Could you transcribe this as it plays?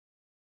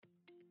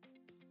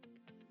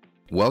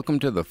Welcome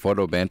to the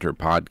Photo Banter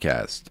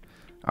Podcast.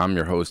 I'm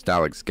your host,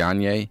 Alex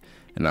Gagne,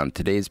 and on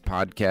today's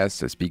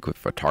podcast, I speak with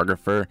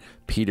photographer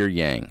Peter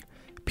Yang.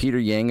 Peter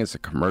Yang is a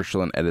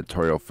commercial and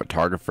editorial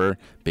photographer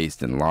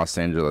based in Los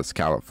Angeles,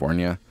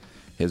 California.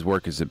 His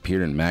work has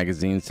appeared in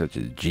magazines such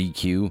as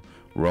GQ,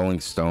 Rolling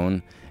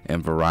Stone,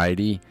 and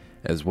Variety,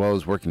 as well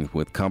as working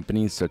with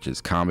companies such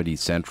as Comedy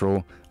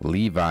Central,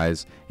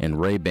 Levi's,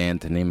 and Ray-Ban,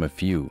 to name a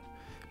few.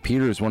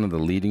 Peter is one of the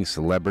leading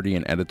celebrity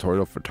and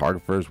editorial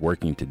photographers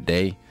working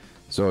today,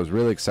 so I was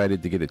really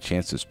excited to get a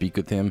chance to speak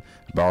with him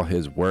about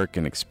his work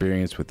and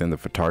experience within the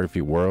photography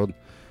world.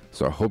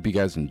 So I hope you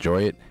guys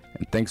enjoy it,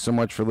 and thanks so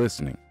much for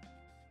listening.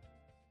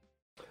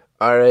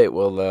 All right,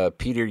 well,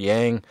 Peter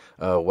Yang,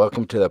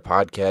 welcome to the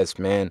podcast,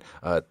 man.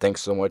 Thanks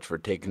so much for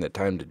taking the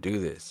time to do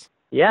this.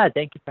 Yeah,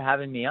 thank you for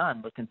having me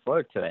on. Looking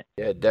forward to it.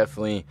 Yeah,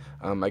 definitely.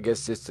 I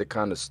guess just to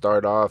kind of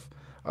start off,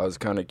 I was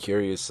kind of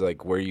curious,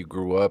 like, where you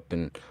grew up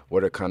and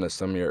what are kind of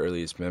some of your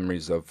earliest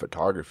memories of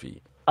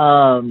photography?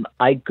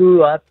 I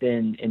grew up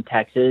in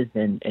Texas,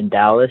 in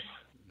Dallas,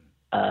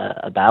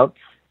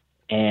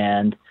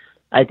 and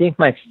I think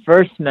my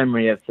first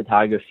memory of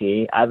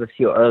photography, I have a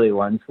few early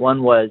ones.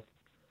 One was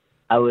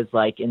I was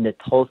like in the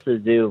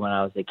Tulsa Zoo when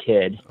I was a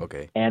kid.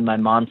 Okay. And my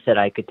mom said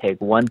I could take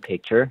one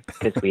picture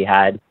because we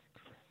had,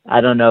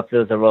 I don't know if it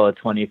was a roll of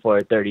 24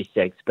 or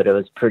 36, but it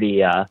was pretty,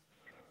 not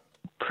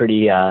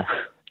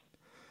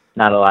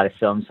a lot of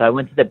film. So I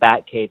went to the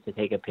Batcave to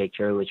take a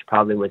picture, which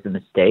probably was a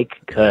mistake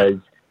because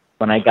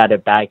when I got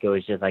it back, it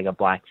was just like a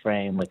black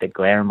frame with a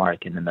glare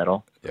mark in the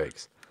middle.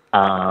 Yikes.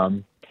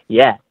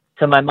 Yeah.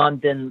 So my mom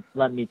didn't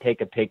let me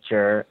take a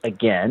picture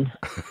again.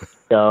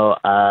 So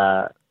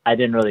I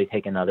didn't really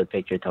take another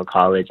picture till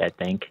college, I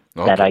think,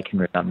 that I can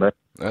remember.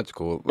 That's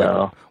cool.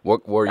 So like,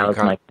 what were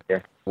you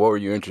what were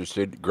you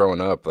interested growing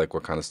up? Like,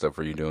 what kind of stuff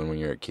were you doing when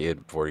you were a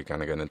kid before you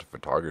kind of got into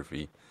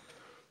photography?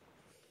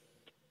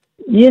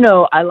 You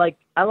know, I like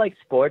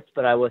sports,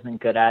 but I wasn't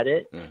good at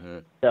it. Mm-hmm.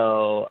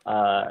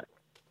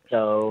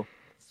 So,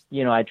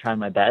 you know, I try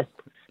my best.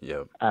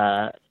 Yep.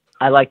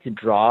 I like to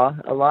draw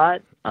a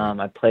lot.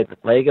 I played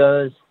with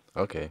Legos.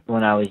 Okay.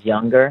 When I was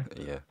younger.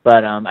 Yeah.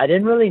 But I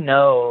didn't really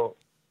know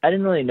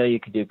you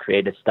could do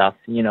creative stuff.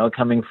 You know,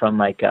 coming from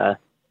like a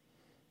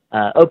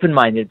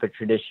open-minded but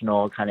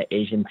traditional kind of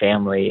Asian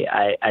family,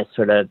 I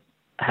sort of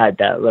had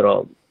that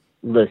little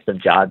list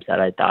of jobs that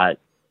I thought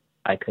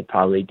I could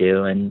probably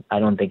do, and I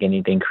don't think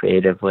anything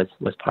creative was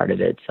part of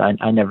it. So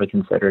I never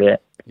considered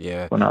it.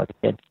 Yeah. When I was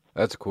a kid.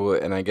 That's cool.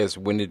 And I guess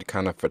when did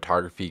kind of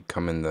photography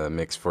come in the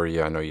mix for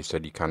you? I know you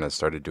said you kind of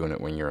started doing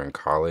it when you were in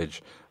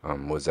college.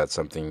 Was that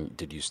something,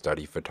 did you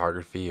study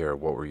photography or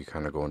what were you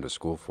kind of going to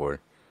school for?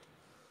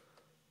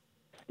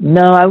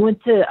 No, I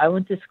went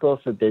to school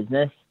for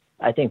business.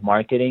 I think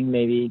marketing,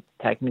 maybe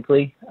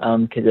technically,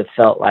 because it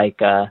felt like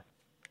there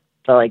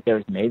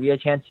was maybe a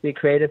chance to be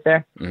creative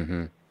there.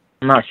 Mm-hmm.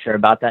 I'm not sure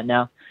about that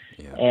now.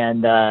 Yeah.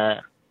 And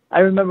I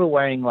remember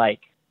wearing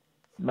like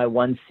my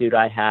one suit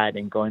I had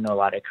and going to a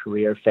lot of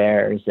career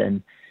fairs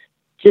and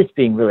just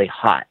being really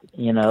hot.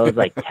 You know, it was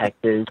like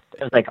Texas.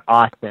 It was like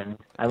Austin.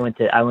 I went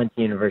to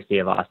University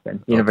of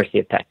Austin, University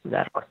of Texas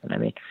at Austin. I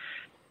mean,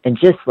 and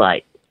just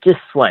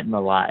sweating a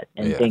lot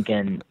and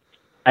thinking,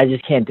 I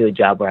just can't do a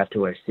job where I have to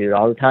wear a suit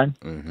all the time.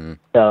 Mm-hmm.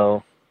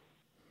 So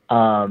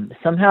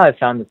somehow I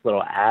found this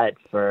little ad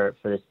for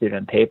the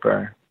student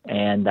paper,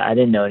 and I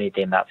didn't know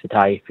anything about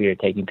photography or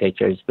taking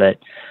pictures, but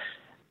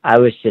I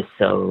was just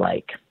so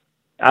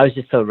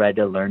ready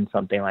to learn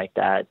something like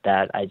that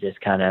I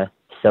just kind of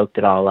soaked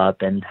it all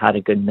up and had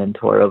a good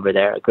mentor over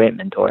there, a great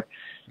mentor,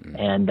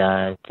 and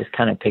just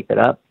kind of picked it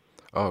up.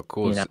 Oh,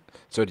 cool. You know?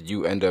 So did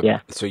you end up? Yeah.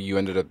 So you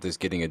ended up just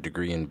getting a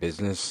degree in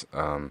business,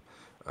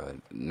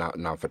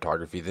 not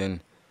photography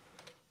then?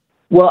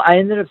 Well, I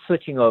ended up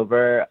switching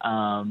over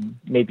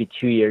maybe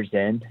 2 years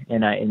in,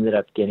 and I ended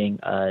up getting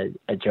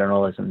a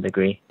journalism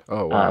degree.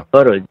 Oh, wow.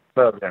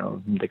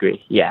 Photojournalism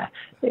degree. Yeah.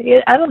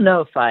 I don't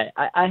know if I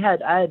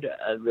had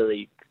a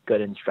really good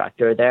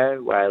instructor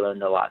there where I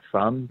learned a lot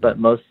from, but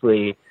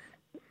mostly,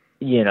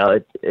 you know,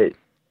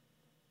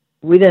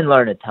 we didn't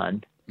learn a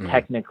ton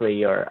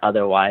technically or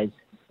otherwise.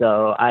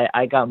 So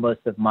I got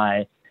most of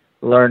my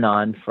learn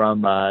on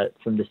from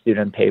the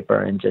student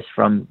paper and just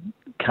from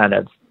kind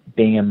of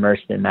being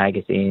immersed in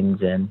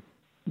magazines and,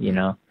 you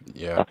know,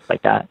 stuff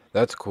like that.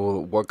 That's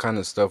cool. What kind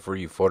of stuff were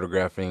you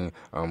photographing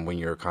when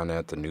you were kind of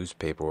at the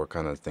newspaper? What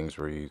kind of things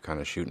were you kind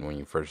of shooting when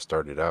you first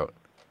started out?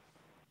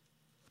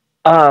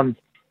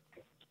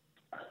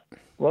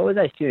 What was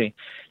I shooting?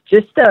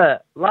 Just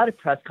a lot of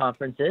press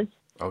conferences.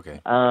 Okay.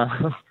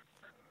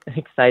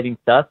 Exciting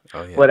stuff.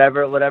 Oh, yeah.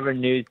 Whatever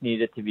news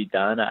needed to be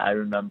done. I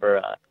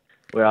remember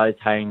we're always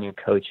hiring new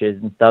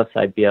coaches and stuff,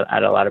 so I'd be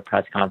at a lot of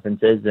press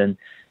conferences, and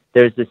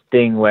there's this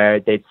thing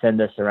where they'd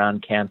send us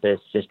around campus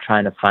just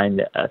trying to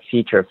find a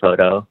feature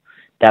photo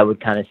that would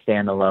kind of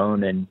stand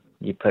alone, and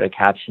you put a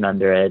caption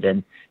under it.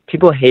 And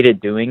people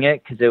hated doing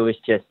it because it was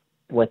just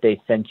what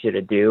they sent you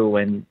to do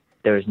when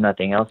there was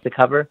nothing else to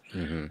cover.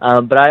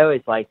 Mm-hmm. But I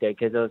always liked it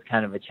because it was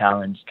kind of a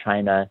challenge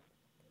trying to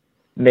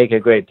make a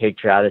great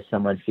picture out of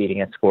someone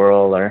feeding a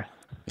squirrel or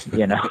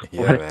you know,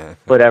 Yeah, man.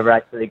 whatever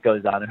actually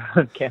goes on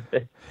around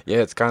campus. Yeah,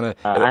 it's kind of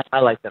I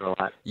like that a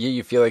lot. yeah.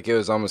 You feel like it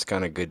was almost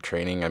kind of good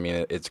training. I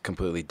mean, it's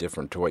completely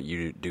different to what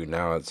you do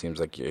now. It seems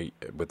like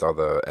with all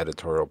the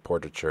editorial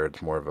portraiture,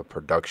 it's more of a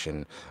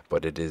production,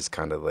 but it is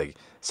kind of like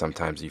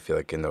sometimes you feel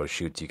like in those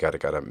shoots you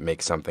gotta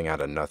make something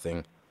out of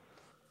nothing.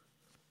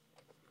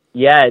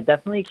 Yeah, it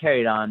definitely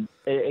carried on.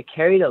 It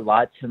carried a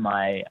lot to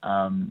my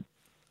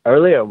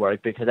earlier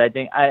work because I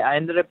think I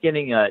ended up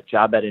getting a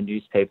job at a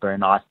newspaper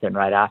in Austin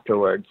right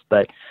afterwards.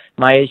 But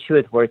my issue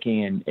with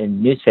working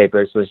in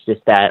newspapers was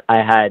just that I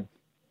had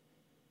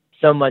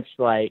so much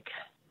like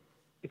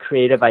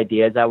creative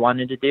ideas I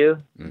wanted to do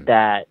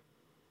that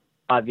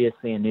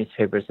obviously in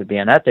newspapers would be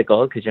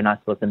unethical because you're not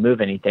supposed to move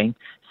anything.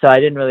 So I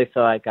didn't really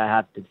feel like I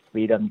had the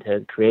freedom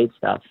to create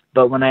stuff.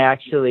 But when I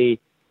actually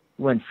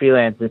went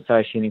freelance and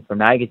started shooting for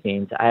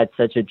magazines, I had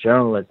such a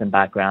journalism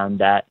background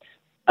that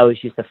I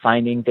was used to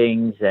finding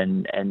things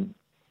and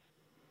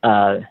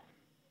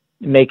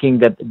making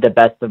the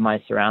best of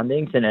my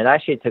surroundings. And it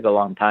actually took a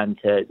long time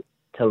to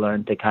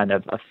learn to kind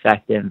of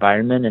affect the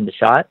environment in the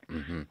shot.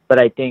 Hmm. But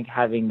I think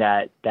having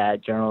that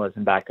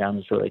journalism background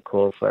was really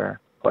cool for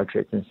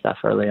portraits and stuff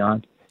early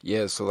on.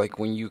 Yeah, so like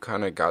when you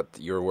kind of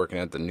you were working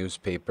at the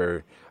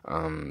newspaper,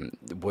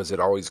 was it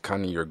always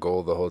kind of your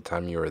goal the whole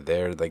time you were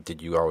there? Like,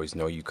 did you always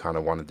know you kind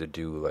of wanted to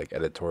do like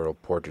editorial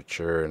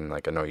portraiture and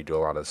like I know you do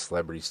a lot of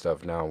celebrity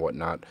stuff now and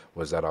whatnot.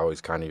 Was that always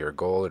kind of your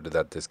goal, or did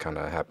that just kind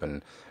of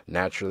happen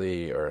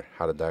naturally, or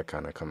how did that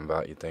kind of come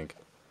about, you think?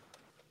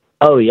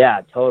 Oh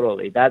yeah,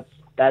 totally. That's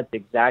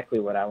exactly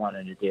what I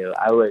wanted to do.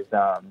 I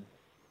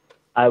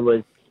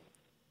was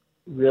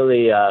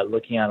really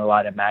looking at a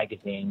lot of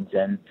magazines,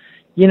 and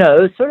you know,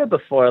 it was sort of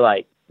before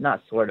like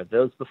not sort of, it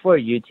was before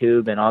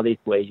YouTube and all these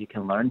ways you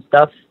can learn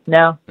stuff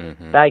now.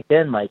 Hmm. Back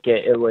then, like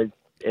it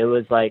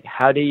was like,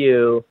 how do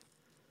you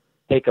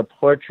take a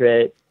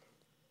portrait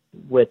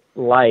with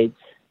lights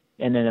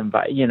in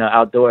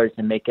outdoors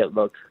and make it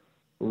look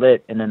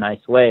lit in a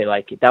nice way?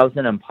 Like that was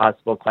an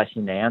impossible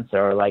question to answer.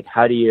 Or like,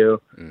 how do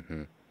you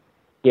Hmm.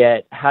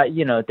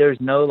 there's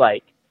no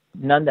like,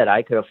 none that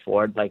I could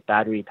afford, like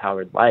battery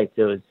powered lights.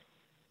 It was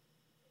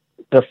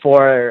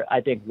before I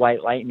think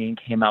White Lightning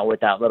came out with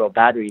that little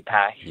battery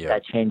pack Yeah.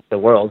 that changed the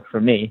world for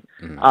me.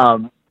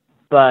 Hmm.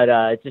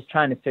 But just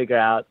trying to figure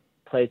out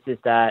places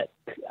that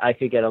I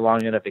could get a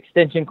long enough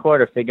extension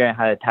cord, or figuring out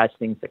how to attach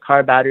things to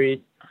car batteries.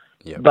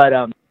 Yep. But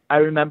I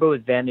remember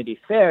with Vanity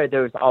Fair,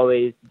 there was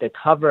always the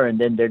cover, and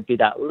then there'd be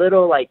that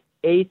little like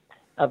eighth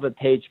of a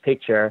page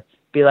picture,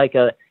 be like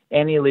a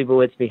Annie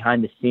Leibovitz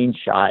behind the scenes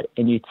shot,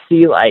 and you'd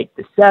see like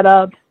the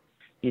setup,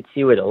 you'd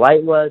see where the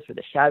light was, where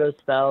the shadows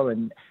fell,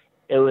 and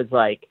it was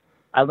like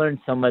I learned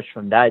so much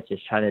from that,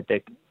 just trying to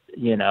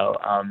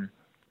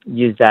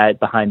use that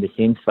behind the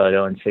scenes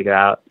photo and figure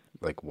out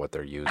Like what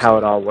they're how it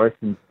using. all works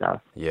and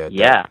stuff. Yeah,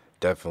 Yeah.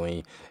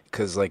 definitely.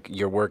 Because, like,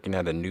 you're working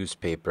at a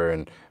newspaper,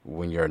 and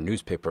when you're a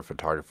newspaper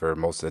photographer,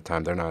 most of the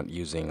time they're not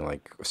using,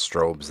 like,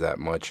 strobes that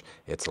much.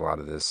 It's a lot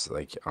of this,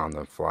 like, on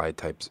the fly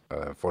type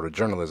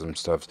photojournalism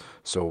stuff.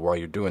 So while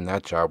you're doing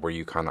that job, were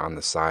you kind of on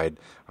the side,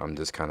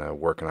 just kind of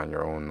working on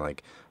your own,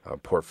 like,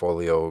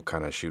 portfolio,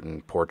 kind of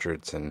shooting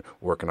portraits and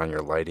working on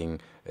your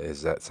lighting?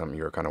 Is that something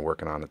you were kind of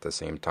working on at the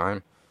same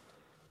time?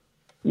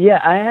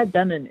 Yeah, I had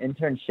done an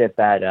internship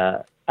at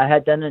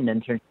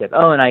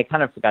oh, and I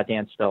kind of forgot to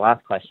answer the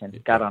last question.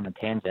 Got on a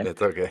tangent.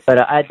 It's okay.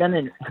 But I'd done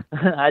an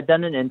I'd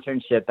done an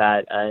internship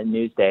at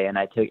Newsday, and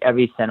I took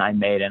every cent I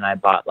made and I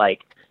bought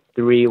like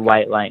 3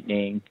 White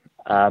Lightning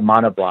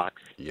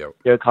monoblocks. Yep.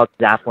 They were called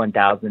Zap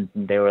 1000s,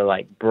 and they were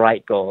like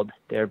bright gold.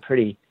 They were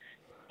pretty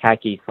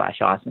tacky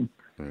 / awesome.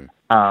 Hmm.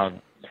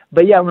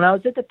 But yeah, when I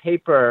was at the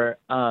paper,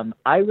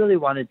 I really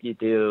wanted to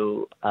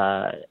do.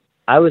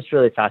 I was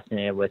really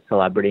fascinated with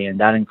celebrity, and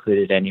that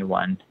included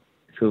anyone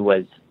who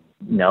was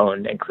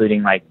known,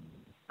 including like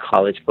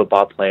college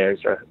football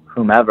players or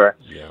whomever.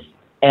 Yeah.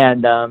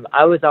 And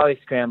I was always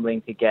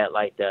scrambling to get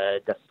like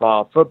the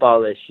fall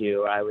football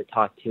issue. I would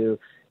talk to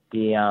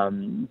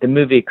the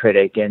movie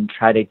critic and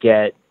try to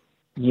get,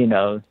 you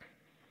know,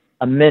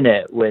 a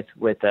minute with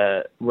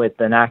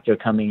an actor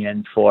coming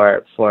in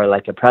for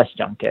like a press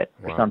junket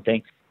or Wow.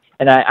 something.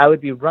 And I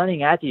would be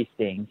running at these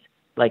things,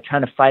 like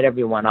trying to fight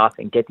everyone off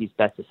and get these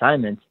best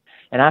assignments.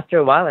 And after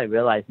a while, I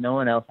realized no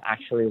one else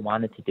actually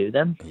wanted to do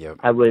them. Yep.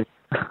 I was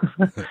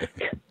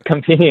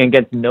competing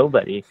against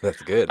nobody.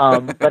 That's good.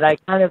 But I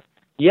kind of,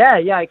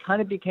 I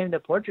kind of became the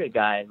portrait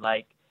guy.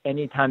 Like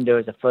anytime there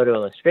was a photo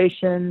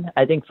illustration,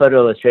 I think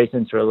photo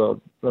illustrations were a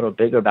little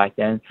bigger back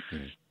then.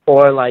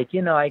 Or like,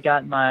 you know, I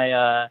got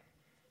my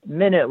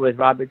minute with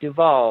Robert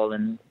Duvall,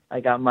 and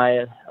I got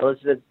my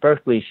Elizabeth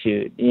Berkley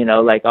shoot, you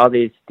know, like all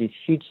these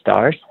huge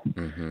stars.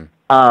 Hmm.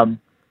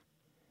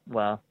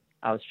 Well,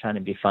 I was trying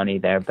to be funny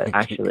there, but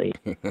actually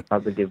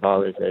Robert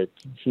Duvall is a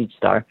huge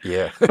star.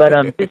 Yeah.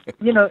 But just,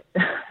 you know,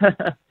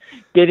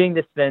 getting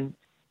to spend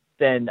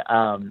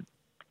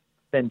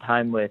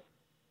time with,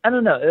 I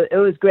don't know, it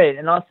was great.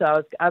 And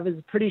also I was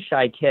a pretty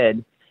shy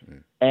kid,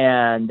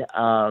 and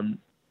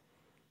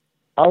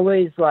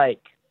always like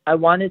I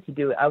wanted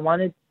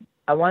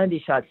I wanted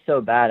these shots so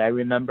bad. I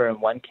remember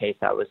in one case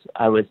I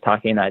was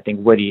talking to, I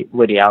think,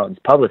 Woody Allen's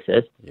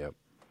publicist. Yep.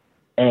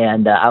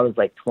 And I was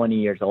like 20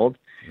 years old.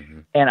 Mm-hmm.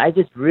 And I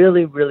just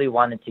really, really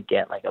wanted to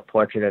get like a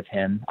portrait of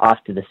him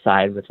off to the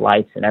side with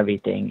lights and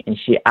everything. And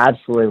she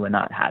absolutely would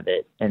not have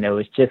it. And it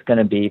was just going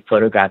to be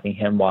photographing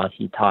him while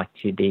he talked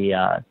to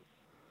the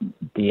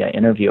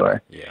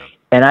interviewer. Yeah.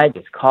 And I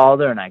just called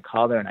her and I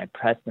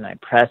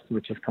pressed,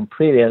 which is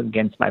completely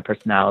against my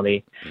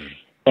personality.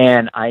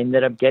 And I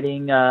ended up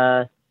getting,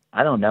 I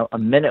don't know, a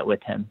minute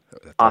with him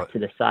off to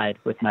the side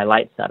with my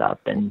light set up.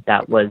 And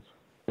that was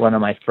one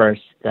of my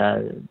first,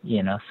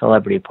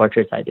 celebrity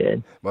portraits I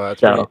did. Well,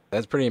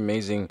 that's pretty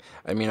amazing.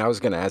 I mean, I was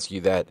going to ask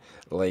you that,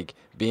 like,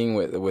 being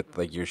with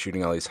like you're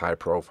shooting all these high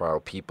profile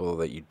people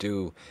that you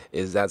do,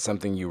 is that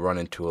something you run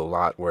into a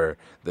lot where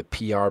the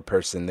PR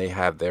person, they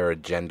have their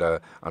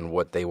agenda on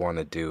what they want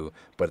to do,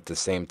 but at the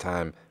same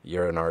time,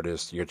 you're an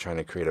artist, you're trying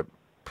to create a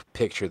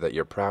picture that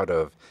you're proud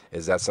of.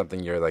 Is that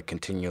something you're like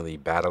continually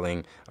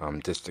battling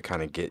just to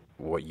kind of get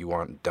what you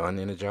want done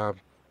in a job?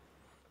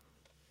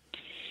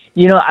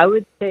 I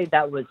would say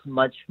that was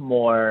much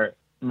more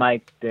my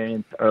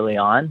experience early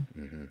on.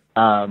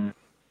 Mm-hmm.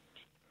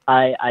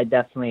 I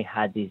definitely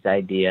had these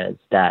ideas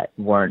that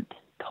weren't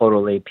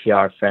totally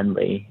PR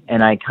friendly,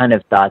 and I kind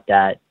of thought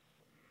that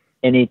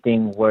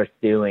anything worth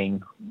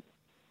doing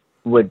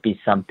would be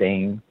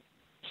something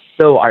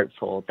so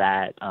artful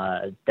that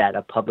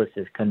a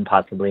publicist couldn't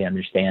possibly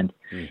understand,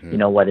 mm-hmm.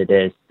 What it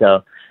is.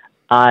 So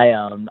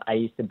I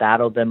used to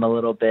battle them a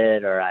little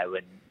bit, or I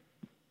would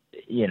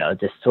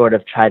just sort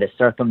of try to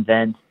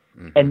circumvent.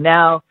 Mm-hmm. And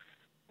now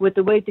with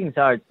the way things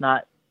are,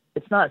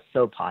 it's not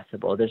so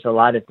possible. There's a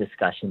lot of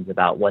discussions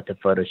about what the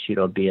photo shoot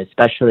will be,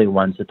 especially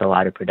ones with a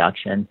lot of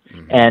production.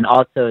 Mm-hmm. And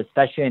also,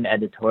 especially in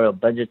editorial,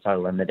 budgets are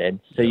limited.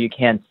 So you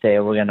can't say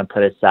we're going to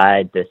put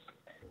aside this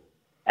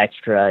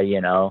extra,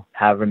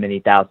 however many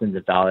thousands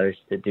of dollars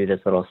to do this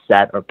little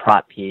set or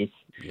prop piece.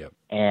 Yep.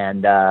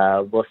 And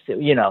we'll see,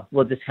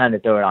 we'll just kind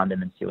of throw it on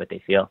them and see what they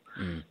feel.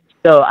 Mm.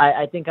 So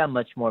I think I'm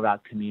much more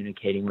about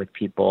communicating with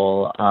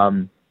people.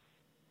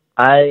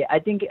 I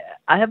think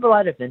I have a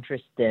lot of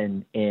interest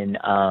in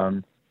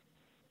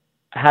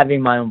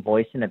having my own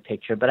voice in a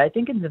picture, but I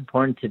think it's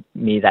important to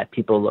me that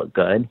people look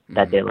good, mm-hmm.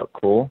 that they look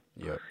cool.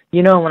 Yep.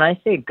 When I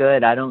say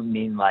good, I don't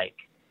mean like,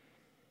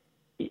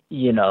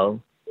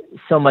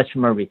 so much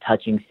from a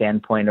retouching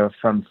standpoint or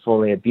from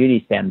fully a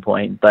beauty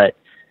standpoint, but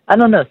I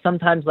don't know.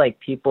 Sometimes when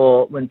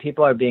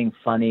people are being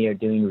funny or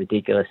doing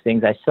ridiculous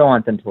things, I still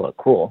want them to look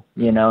cool,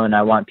 and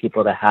I want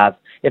people to have,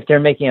 if they're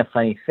making a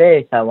funny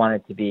face, I want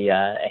it to be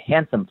a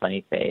handsome,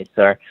 funny face.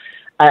 Or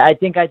I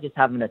think I just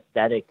have an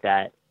aesthetic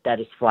that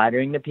is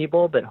flattering to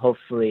people, but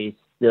hopefully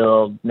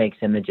still makes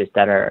images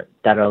that are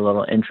a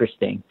little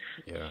interesting.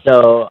 Yeah.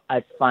 So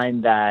I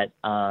find that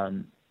I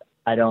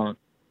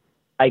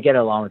get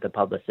along with the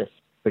publicist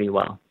pretty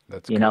well.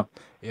 That's good.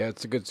 Yeah,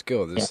 it's a good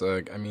skill.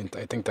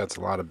 I think that's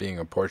a lot of being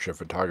a portrait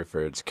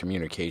photographer. It's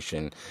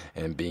communication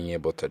and being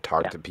able to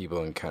talk to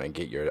people and kind of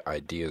get your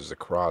ideas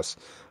across.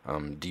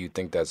 Do you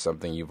think that's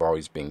something you've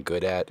always been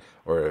good at,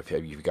 or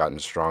have you gotten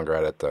stronger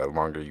at it the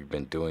longer you've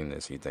been doing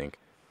this, you think?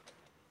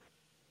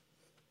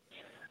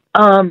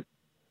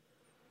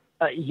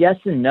 Yes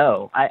and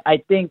no.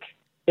 I think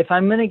if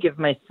I'm going to give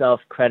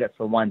myself credit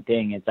for one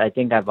thing, it's I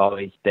think I've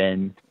always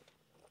been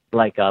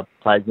like a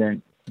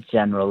pleasant,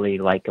 generally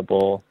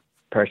likable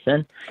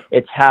person.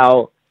 It's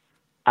how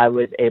I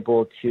was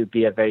able to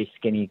be a very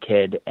skinny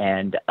kid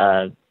and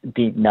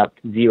beaten up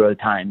 0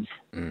 times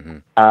mm-hmm.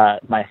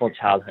 My whole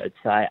childhood.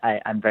 So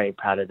I'm very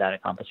proud of that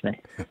accomplishment.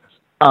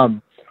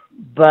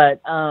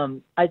 But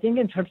I think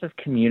in terms of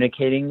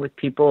communicating with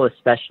people,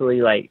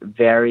 especially like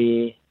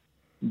very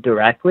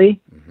directly,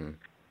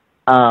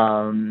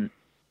 mm-hmm.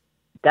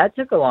 That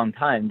took a long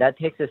time. That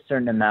takes a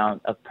certain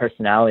amount of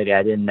personality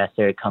I didn't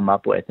necessarily come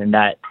up with, and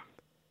that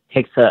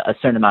takes a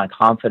certain amount of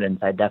confidence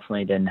I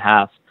definitely didn't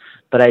have.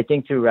 But I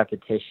think through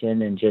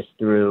repetition and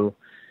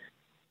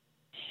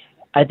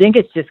I think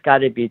it's just got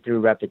to be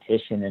through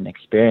repetition and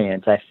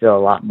experience. I feel a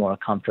lot more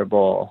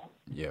comfortable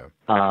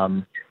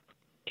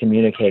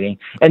communicating.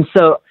 And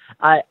so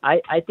I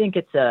think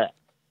it's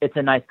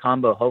a nice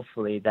combo,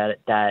 hopefully,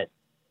 that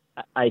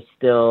I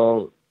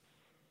still,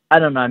 I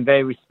don't know, I'm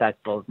very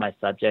respectful of my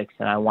subjects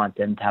and I want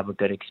them to have a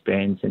good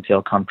experience and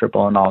feel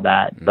comfortable and all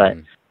that. Mm-hmm. But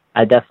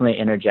I definitely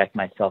interject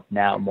myself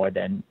now more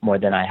than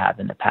I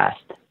have in the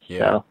past. Yeah.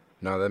 So,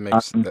 No, that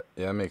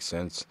makes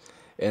sense.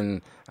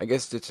 And I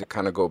guess just to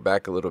kind of go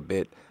back a little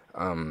bit,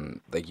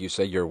 like you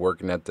said, you're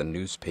working at the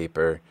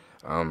newspaper.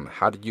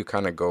 How did you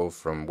kind of go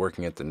from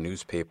working at the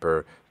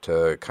newspaper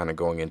to kind of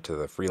going into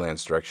the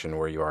freelance direction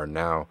where you are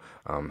now?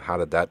 How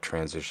did that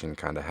transition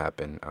kind of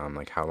happen?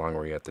 Like how long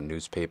were you at the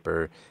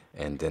newspaper,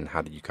 and then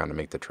how did you kind of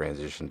make the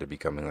transition to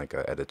becoming like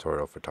an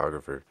editorial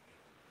photographer?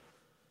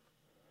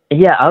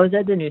 Yeah, I was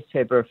at the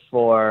newspaper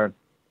for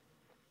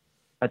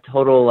a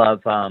total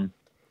of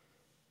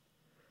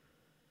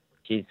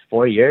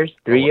 4 years,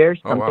 3 years,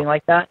 something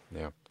like that.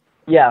 Yeah.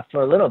 Yeah,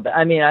 for a little bit.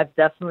 I mean, I've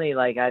definitely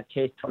I've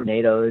chased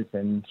tornadoes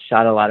and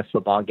shot a lot of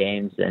football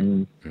games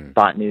and Mm.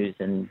 spot news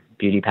and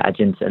beauty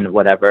pageants and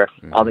whatever,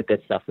 all the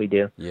good stuff we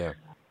do. Yeah.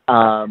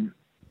 Um,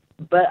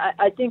 but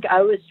I think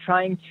I was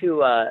trying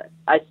to.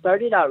 I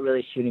started out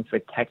really shooting for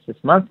Texas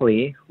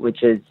Monthly,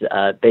 which is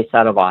based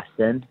out of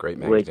Austin. Great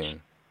Which,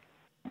 magazine.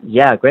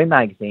 yeah, great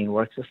magazine.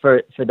 Works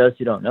for those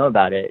who don't know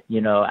about it.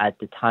 You know, at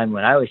the time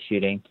when I was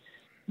shooting,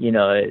 you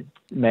know,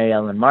 Mary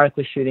Ellen Mark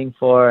was shooting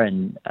for,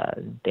 and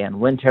Dan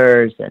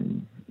Winters,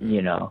 and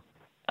you know,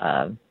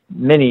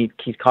 many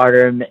Keith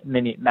Carter,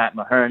 many Matt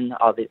Mahern,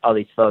 all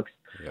these folks.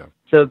 Yeah.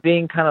 So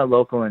being kind of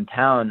local in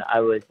town,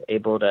 I was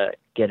able to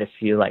get a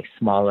few like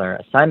smaller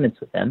assignments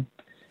with them,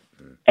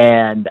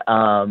 and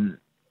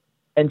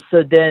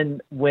so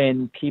then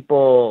when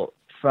people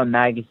from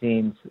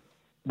magazines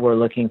were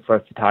looking for a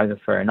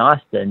photographer in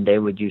Austin, they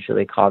would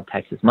usually call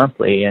Texas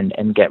Monthly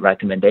and get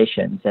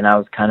recommendations, and I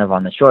was kind of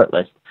on the short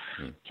list.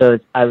 So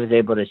I was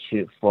able to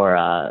shoot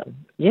for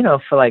you know,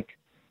 for like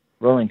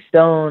Rolling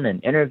Stone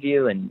and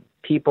Interview and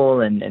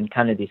People and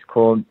kind of these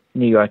cool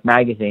New York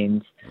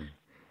magazines.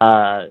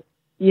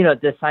 You know,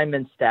 the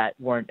assignments that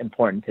weren't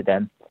important to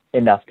them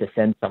enough to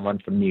send someone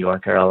from New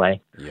York or LA.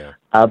 Yeah.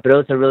 But it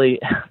was a really,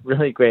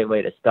 really great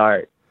way to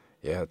start.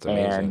 Yeah, it's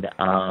amazing.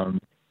 And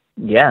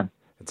yeah.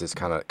 It's just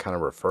kind of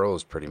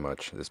referrals, pretty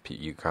much.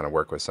 You kind of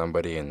work with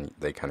somebody, and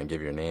they kind of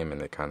give your name, and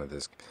it kind of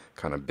this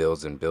kind of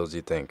builds and builds.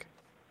 You think?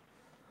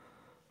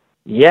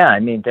 Yeah,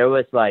 I mean, there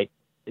was like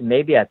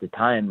maybe at the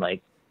time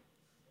like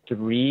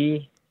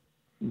 3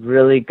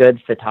 really good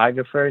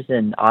photographers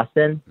in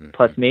Austin,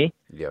 plus me.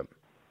 Yep.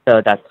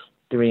 So that's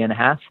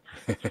 3.5.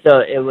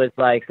 So it was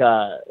like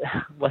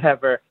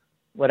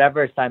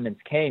whatever assignments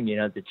came, you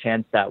know, the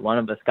chance that one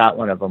of us got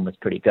one of them was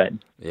pretty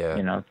good. Yeah.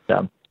 You know,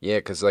 so Yeah,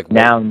 because like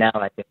now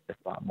I think there's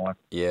a lot more.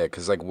 yeah,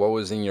 because like what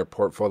was in your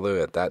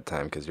portfolio at that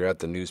time? Because you're at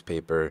the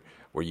newspaper,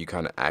 were you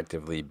kind of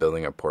actively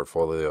building a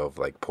portfolio of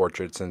like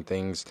portraits and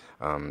things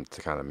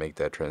to kind of make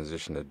that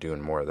transition to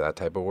doing more of that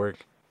type of work?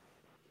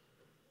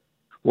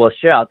 Well,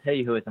 sure, I'll tell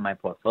you who was in my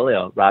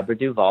portfolio: Robert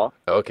Duvall,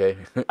 Okay.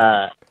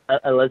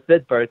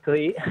 Elizabeth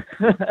Berkley,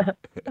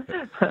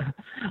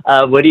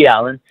 Woody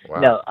Allen. Wow.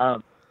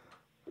 No,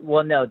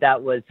 well, no,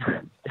 that was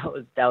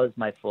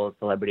my full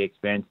celebrity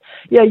experience.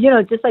 Yeah, you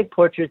know, just like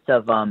portraits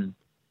of and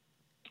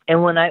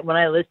when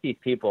I list these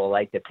people,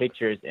 like the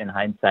pictures in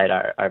hindsight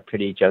are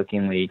pretty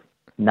jokingly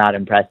not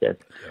impressive.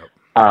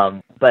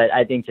 Yep. But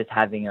I think just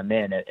having them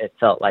in, it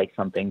felt like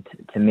something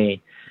to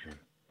me.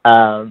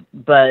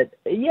 But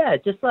yeah,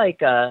 just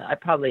like I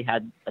probably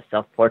had a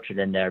self-portrait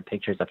in there,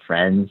 pictures of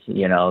friends,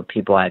 you know,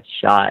 people I've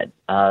shot.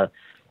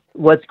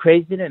 What's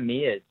crazy to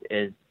me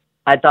is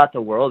I thought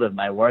the world of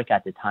my work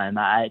at the time.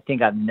 I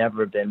think I've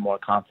never been more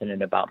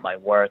confident about my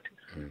work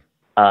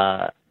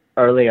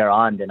earlier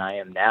on than I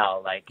am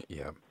now. Like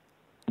Yeah.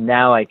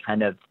 now I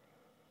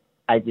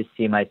just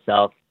see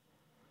myself.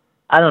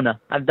 I don't know.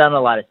 I've done a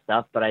lot of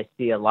stuff, but I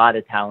see a lot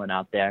of talent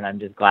out there, and I'm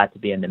just glad to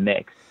be in the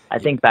mix. I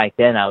think back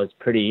then I was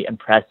pretty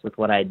impressed with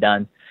what I'd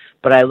done,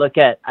 but I look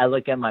at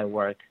my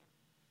work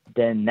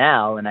then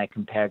now, and I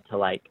compare it to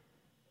like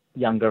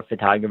younger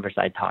photographers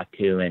I talk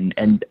to,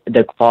 and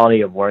the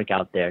quality of work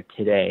out there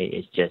today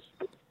is just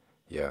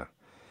Yeah.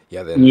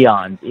 Yeah. Then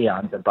eons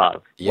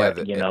above yeah.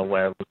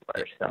 where we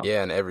were. So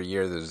Yeah, and every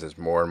year there's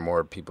more and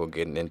more people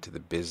getting into the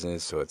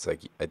business, so it's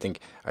like I think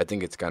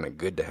it's kind of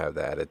good to have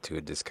that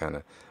attitude, just kind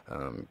of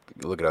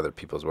look at other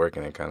people's work,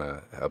 and it kind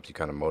of helps you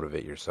kind of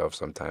motivate yourself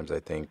sometimes. I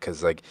think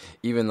because like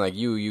even like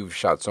you've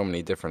shot so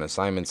many different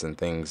assignments and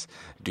things.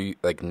 Do you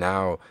like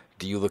now?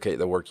 Do you look at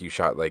the work you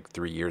shot like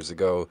 3 years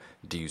ago?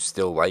 Do you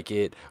still like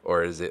it,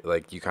 or is it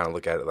like you kind of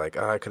look at it like,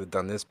 oh, I could have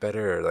done this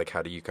better, or like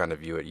how do you kind of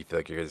view it? You feel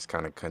like you're just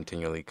kind of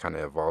continually kind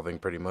of evolving,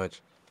 pretty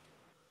much.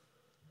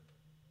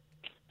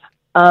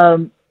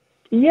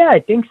 yeah, I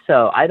think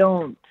so. I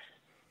don't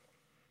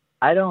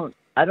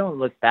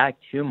look back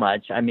too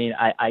much. I mean,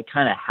 I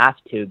kind of have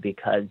to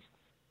because,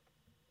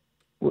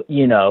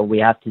 you know, we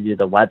have to do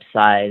the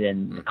website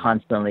and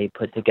constantly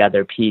put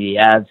together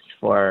PDFs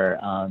for,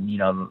 you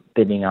know,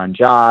 bidding on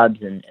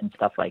jobs and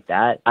stuff like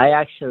that. I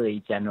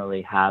actually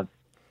generally have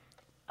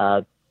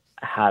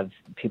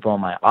people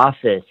in my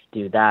office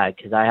do that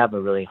because I have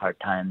a really hard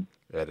time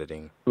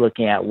Editing.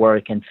 looking at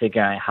work and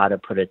figuring out how to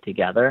put it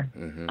together.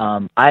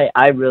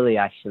 I really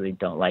actually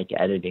don't like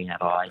editing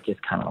at all. I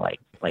just kind of like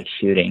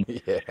shooting.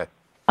 Yeah.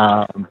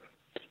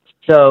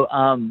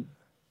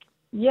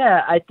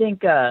 Yeah, I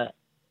think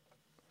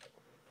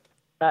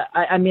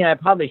I mean I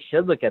probably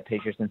should look at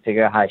pictures and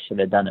figure out how I should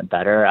have done it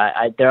better.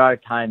 There are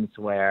times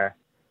where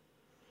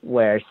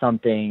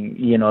something,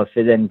 you know, if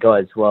it didn't go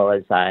as well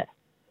as I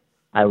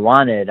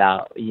wanted,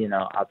 I'll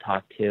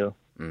talk to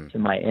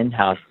my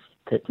in-house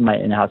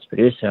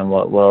producer, and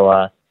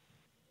we'll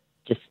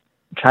just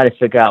try to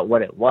figure out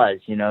what it was,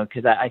 you know,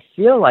 because I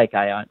feel like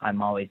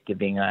I'm always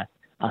giving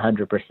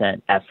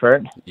 100%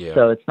 effort. Yeah.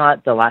 So it's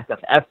not the lack of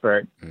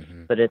effort,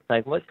 but it's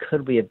like, what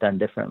could we have done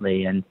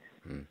differently? And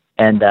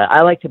And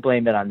I like to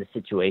blame it on the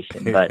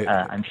situation, but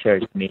I'm sure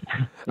it's me.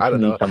 I It's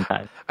don't me know.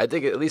 sometimes. I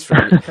think at least for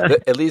me,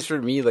 at least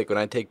for me, like when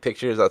I take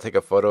pictures, I'll take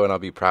a photo and I'll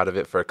be proud of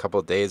it for a couple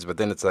of days. But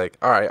then it's like,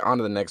 all right, on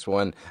to the next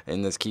one,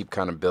 and just keep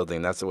kind of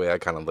building. That's the way I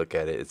kind of look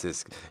at it. It's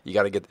just you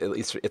got to get at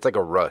least. It's like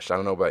a rush. I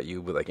don't know about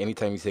you, but like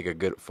anytime you take a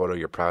good photo,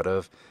 you're proud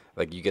of.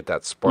 Like you get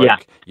that Yeah.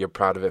 spark, you're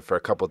proud of it for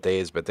a couple of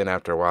days. But then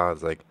after a while,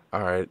 it's like,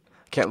 all right,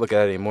 can't look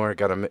at it anymore.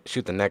 Got to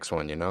shoot the next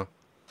one. You know.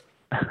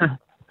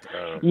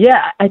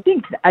 Yeah, I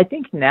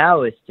think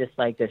now it's just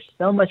like there's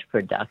so much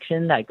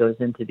production that goes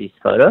into these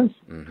photos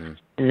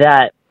Mm-hmm.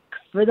 that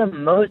for the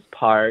most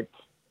part,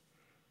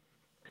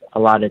 a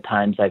lot of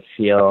times I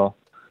feel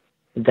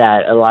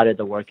that a lot of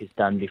the work is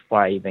done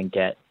before I even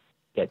get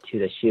to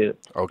the shoot.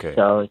 Okay.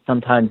 So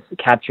sometimes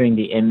capturing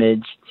the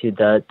image to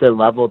the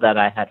level that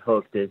I had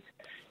hoped is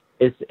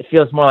it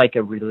feels more like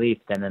a relief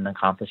than an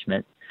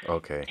accomplishment.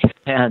 Okay.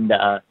 And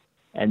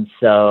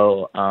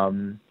so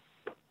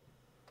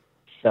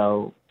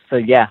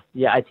yeah,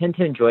 I tend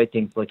to enjoy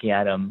things looking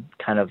at them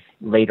kind of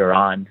later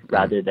on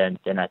rather than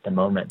at the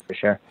moment, for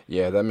sure.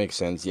 Yeah, that makes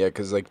sense. Yeah,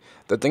 because like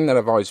the thing that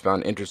I've always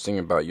found interesting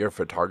about your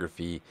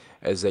photography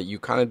is that you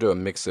kind of do a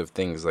mix of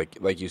things.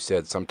 Like you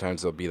said,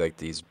 sometimes there'll be like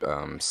these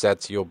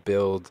sets you'll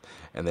build,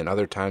 and then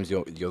other times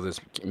you'll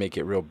just make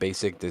it real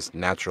basic, this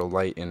natural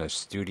light in a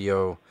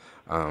studio.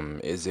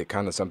 Is it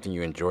kind of something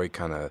you enjoy,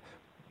 kind of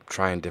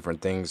trying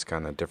different things,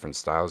 kind of different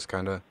styles,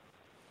 kind of?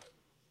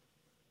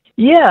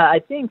 Yeah, I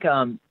think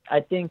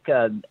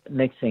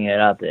mixing it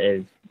up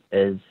is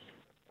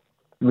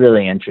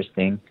really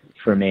interesting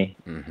for me.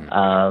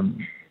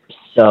 Mm-hmm.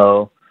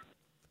 So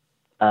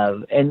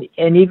and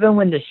even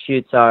when the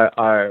shoots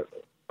are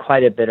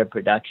quite a bit of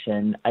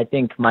production, I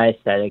think my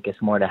aesthetic is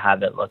more to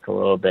have it look a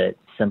little bit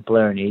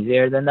simpler and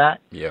easier than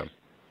that. Yeah.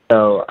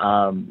 So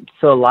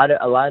so a lot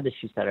of the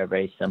shoots that are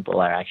very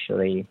simple are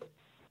actually,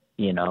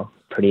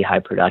 pretty high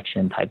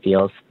production type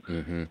deals.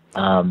 Mm-hmm.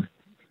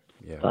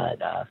 Yeah.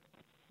 But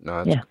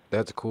No, yeah.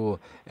 that's cool.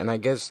 And I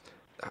guess,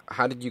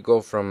 how did you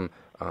go from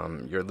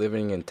you're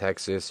living in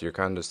Texas, you're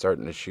kind of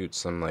starting to shoot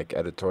some like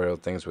editorial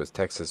things with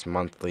Texas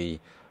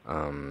Monthly.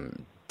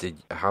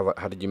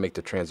 How did you make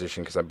the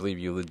transition? Because I believe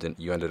you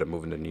ended up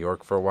moving to New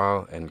York for a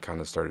while and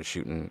kind of started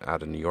shooting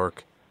out of New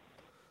York.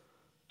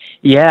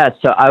 Yeah,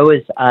 so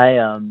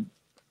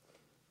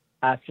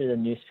after the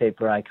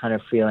newspaper, I kind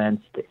of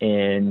freelanced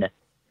in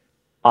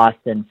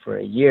Austin for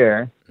a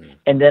year,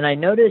 and then I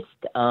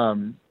noticed,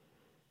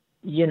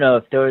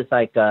 if there was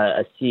like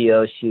a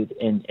CEO shoot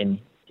in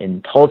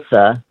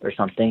Tulsa or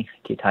something. I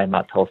keep talking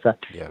about Tulsa,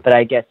 Yeah. but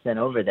I get sent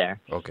over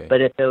there. Okay.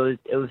 But if it was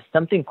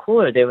something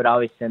cooler, they would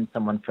always send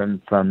someone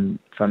from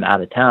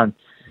out of town,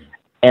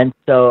 and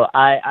so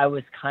I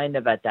was kind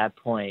of at that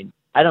point.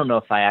 I don't know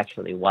if I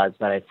actually was,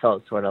 but I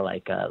felt sort of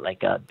like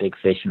a big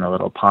fish in a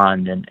little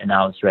pond, and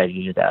I was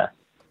ready to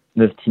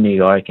move to New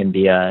York and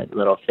be a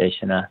little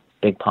fish in a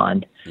big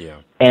pond.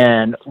 Yeah.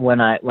 And when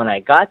I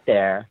got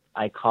there,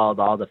 I called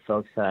all the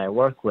folks that I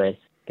work with,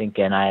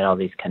 thinking I had all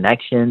these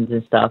connections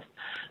and stuff.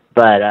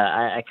 But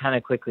I kind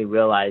of quickly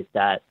realized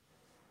that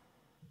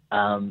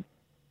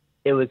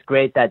it was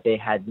great that they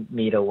had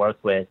me to work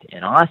with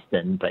in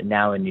Austin, but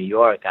now in New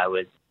York, I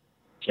was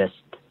just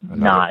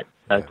not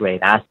a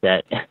great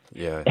asset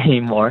Yeah.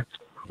 anymore,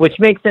 which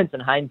makes sense in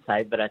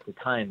hindsight, but at the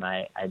time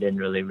I didn't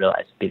really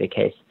realize it would be the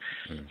case.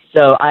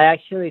 So I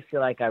actually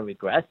feel like I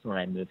regressed when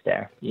I moved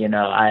there.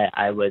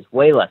 I was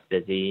way less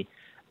busy.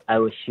 I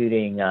was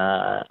shooting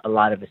a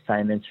lot of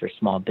assignments for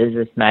small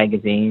business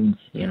magazines.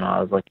 I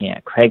was looking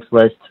at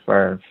Craigslist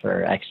for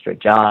extra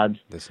jobs.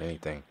 This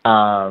anything.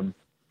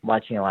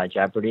 Watching a lot of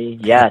Jeopardy.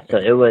 Yeah, so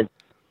it was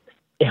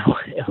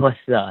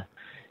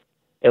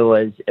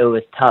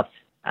tough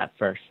at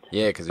first.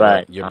 Yeah, because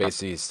But you're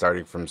basically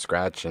starting from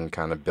scratch and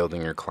kind of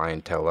building your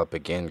clientele up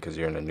again because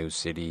you're in a new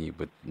city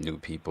with new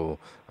people.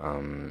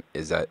 Did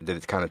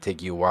it kind of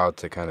take you a while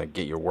to kind of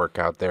get your work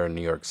out there in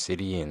New York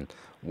City? And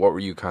what were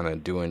you kind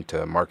of doing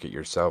to market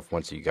yourself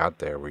once you got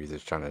there? Were you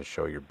just trying to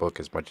show your book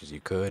as much as you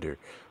could, or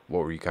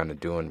what were you kind of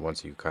doing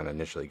once you kind of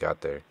initially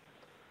got there?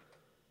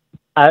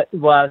 I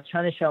was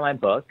trying to show my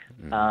book.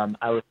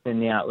 I was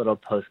sending out little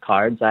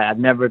postcards. I've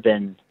never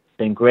been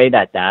great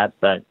at that,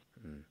 but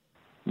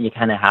you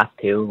kind of have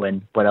to.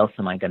 When what else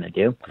am I going to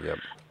do? Yep.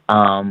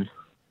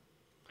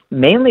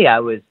 Mainly, I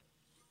was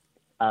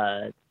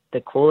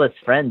the coolest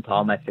friend to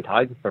all my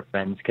photographer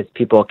friends because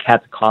people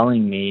kept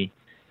calling me.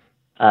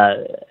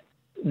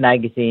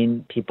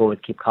 Magazine people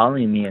would keep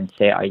calling me and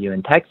say, "Are you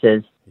in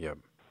Texas?" Yep.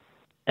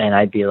 And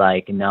I'd be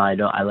like, "No, I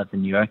don't. I live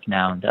in New York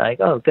now." And they're like,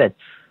 "Oh, good.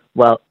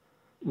 Well,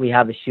 we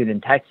have a shoot in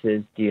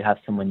Texas. Do you have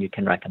someone you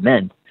can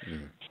recommend?"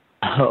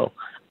 Oh,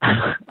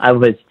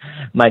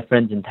 my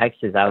friends in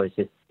Texas, I was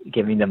just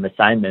giving them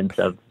assignments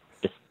of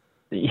just,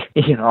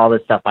 all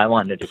the stuff I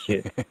wanted to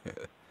shoot.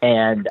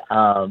 And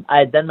I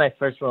had done my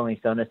first Rolling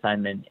Stone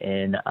assignment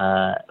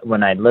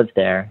when I lived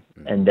there.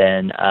 And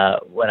then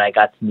when I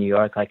got to New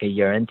York, like a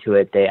year into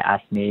it, they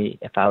asked me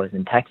if I was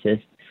in Texas.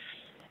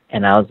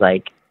 And I was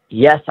like,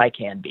 yes, I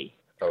can be.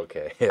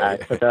 Okay. So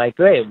they're like,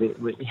 great,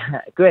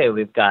 great,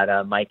 we've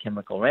got My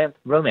Chemical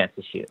Romance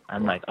to shoot.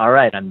 I'm like, all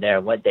right, I'm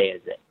there. What day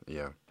is it?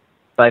 Yeah.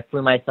 So I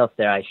flew myself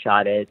there. I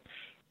shot it.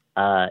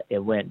 It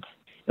went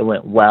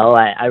well.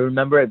 I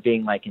remember it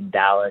being like in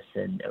Dallas,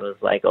 and it was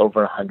like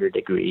over 100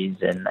 degrees,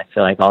 and I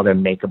feel like all their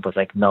makeup was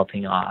like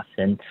melting off,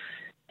 and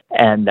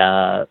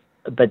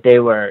but they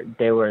were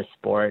a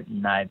sport,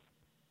 and I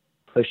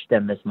pushed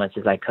them as much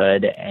as I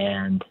could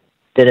and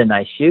did a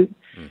nice shoot.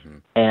 Mm-hmm.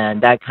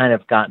 And that kind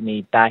of got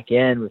me back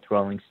in with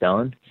Rolling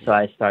Stone. So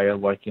I started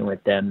working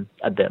with them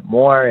a bit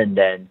more, and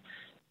then,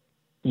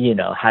 you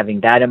know,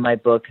 having that in my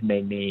book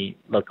made me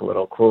look a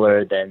little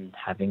cooler than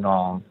having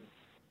all,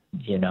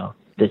 you know,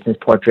 business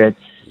portraits.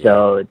 Yeah.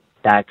 So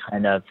that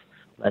kind of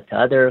led to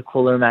other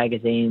cooler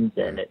magazines,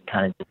 and it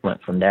kind of just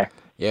went from there.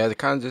 Yeah, it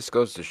kind of just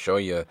goes to show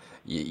you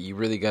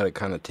really got to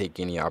kind of take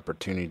any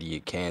opportunity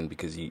you can,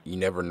 because you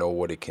never know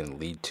what it can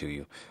lead to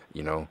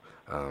you know.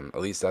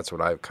 At least that's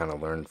what I've kind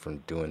of learned from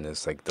doing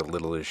this. Like the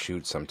littlest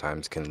shoot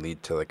sometimes can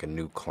lead to like a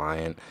new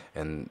client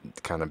and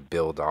kind of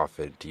build off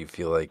it. Do you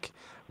feel like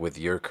with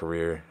your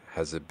career,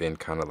 has it been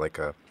kind of like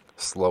a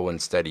slow and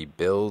steady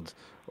build,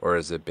 or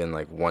has it been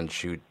like one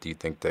shoot, do you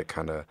think, that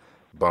kind of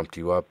bumped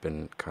you up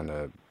and kind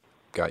of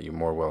got you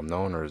more well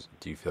known, or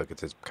do you feel like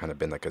it's just kind of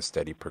been like a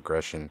steady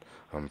progression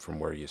from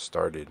where you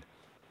started?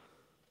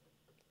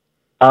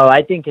 Oh,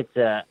 it's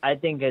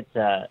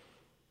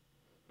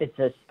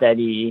a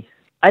steady.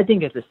 I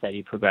think it's a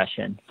steady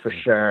progression for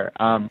sure.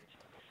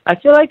 I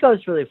feel like I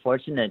was really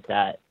fortunate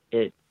that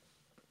it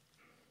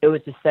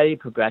was a steady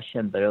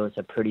progression, but it was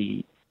a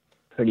pretty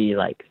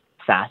like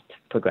fast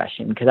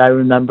progression. Because I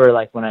remember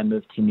like when I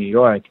moved to New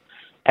York,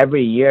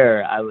 every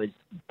year I was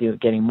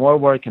getting more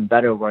work and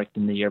better work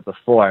than the year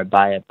before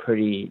by a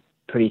pretty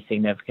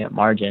significant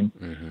margin.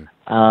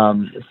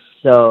 Mm-hmm.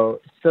 So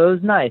it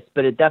was nice,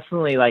 but it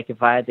definitely, like,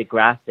 if I had to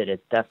graph it,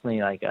 it's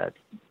definitely like a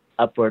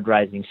upward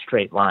rising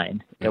straight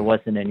line. There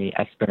wasn't any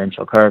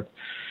exponential curve.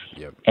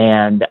 Yep.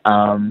 And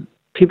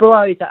people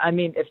always, I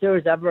mean, if there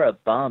was ever a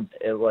bump,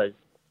 it was,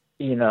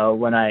 you know,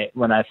 when I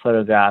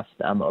photographed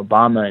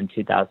Obama in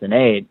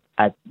 2008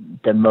 at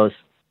the most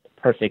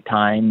perfect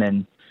time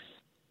and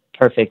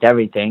perfect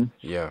everything.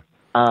 Yeah.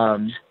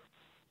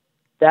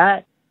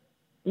 That,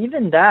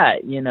 even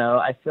that, you know,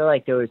 I feel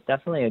like there was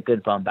definitely a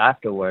good bump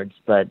afterwards,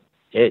 but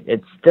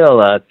it's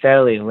still a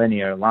fairly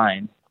linear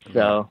line.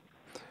 So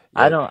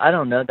yeah. I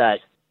don't know that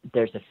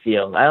there's a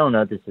field. I don't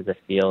know this is a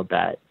field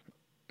that,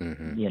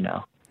 Mm-hmm. you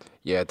know.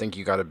 Yeah, I think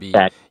you got to be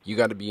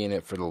in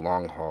it for the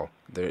long haul.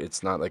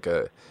 It's not like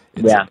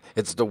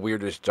it's the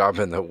weirdest job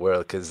in the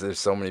world, because there's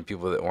so many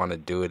people that want to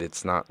do it.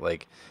 It's not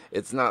like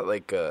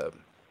a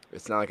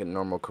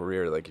normal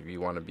career. Like if you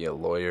want to be a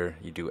lawyer,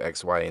 you do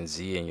X, Y, and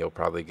Z, and you'll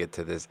probably get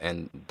to this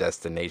end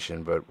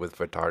destination. But with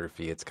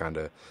photography, it's kind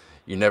of,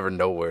 you never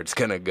know where it's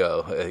gonna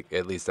go.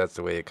 At least that's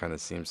the way it kind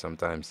of seems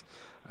sometimes.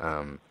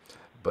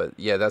 But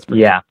yeah, that's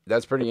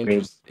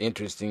pretty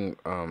interesting.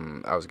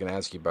 I was gonna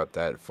ask you about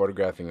that,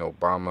 photographing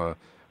Obama,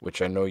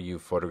 which I know you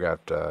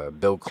photographed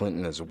Bill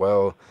Clinton as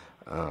well.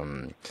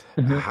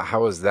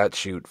 How was that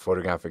shoot,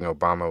 photographing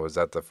Obama? Was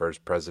that the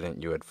first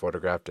president you had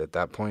photographed at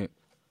that point?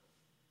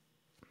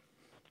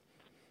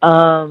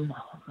 I'm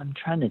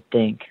trying to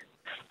think.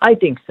 I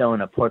think so,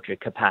 in a portrait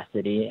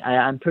capacity.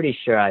 I'm pretty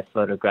sure I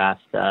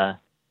photographed,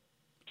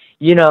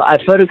 you know, I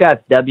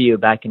photographed W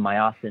back in my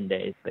Austin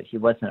days, but he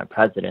wasn't a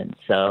president.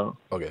 So,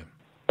 okay.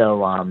 So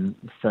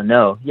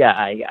no, yeah,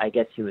 I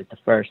guess he was the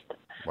first.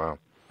 Wow.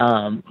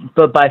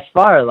 But by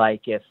far,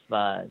 like, if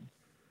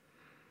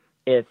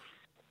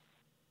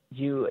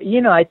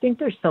you know, I think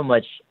there's so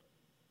much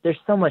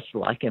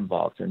luck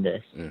involved in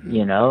this,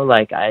 you know,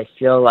 like, I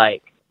feel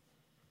like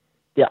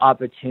the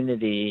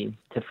opportunity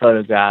to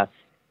photograph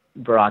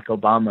Barack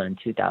Obama in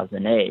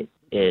 2008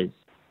 is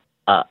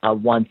a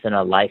once in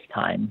a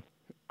lifetime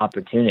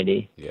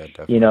opportunity. Yeah,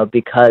 definitely. You know,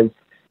 because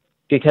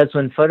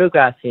when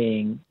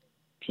photographing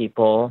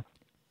people,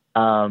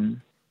 there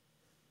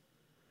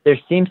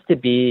seems to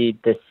be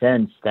this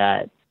sense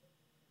that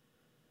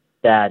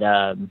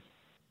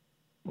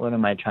what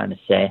am I trying to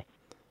say?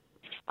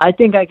 I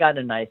think I got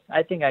a nice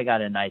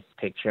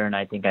picture, and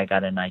I think I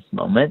got a nice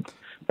moment,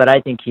 but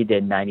I think he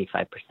did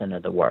 95%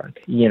 of the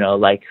work. You know,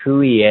 like, who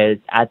he is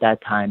at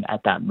that time,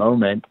 at that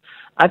moment.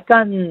 I've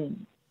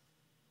gotten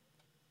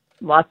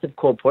lots of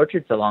cool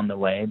portraits along the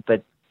way,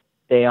 but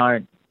they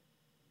aren't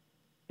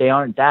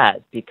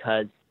that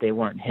because they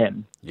weren't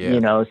him. Yeah. You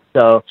know,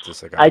 so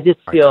like I just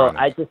feel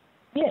iconic.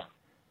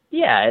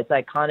 Yeah, it's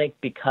iconic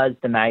because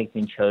the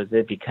magazine chose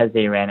it, because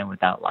they ran it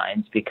without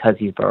lines, because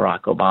he's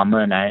Barack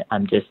Obama, and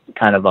I'm just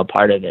kind of a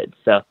part of it.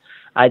 So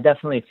I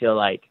definitely feel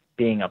like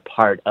being a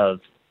part of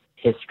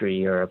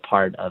history, or a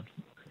part of,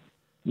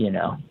 you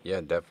know. Yeah,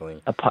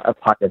 definitely. A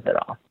part of it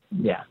all.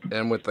 Yeah.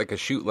 And with like a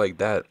shoot like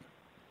that,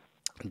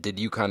 did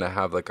you kind of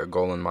have like a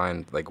goal in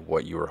mind, like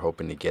what you were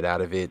hoping to get out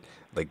of it?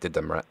 Like, did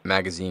the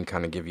magazine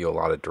kind of give you a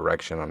lot of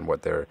direction on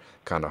what they're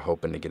kind of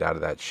hoping to get out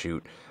of that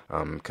shoot?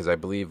 Because I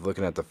believe,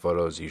 looking at the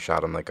photos, you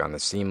shot them like on a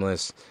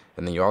seamless,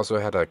 and then you also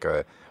had like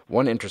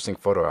one interesting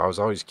photo I was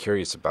always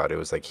curious about. It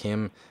was like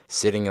him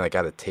sitting like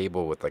at a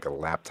table with like a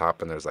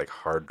laptop, and there's like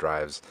hard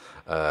drives.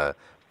 But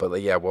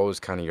like, yeah, what was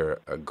kind of your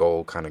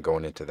goal, kind of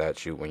going into that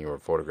shoot when you were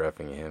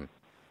photographing him?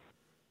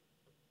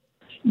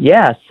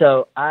 Yeah,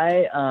 so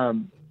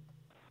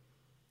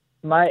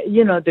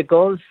the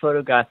goal of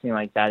photographing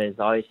like that is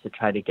always to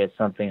try to get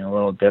something a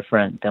little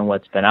different than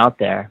what's been out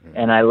there. Mm.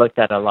 And I looked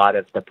at a lot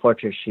of the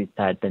portrait shoots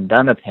that had been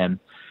done of him,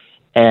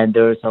 and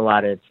there was a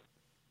lot of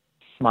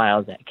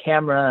smiles at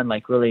camera and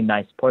like really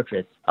nice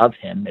portraits of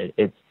him.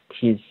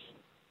 He's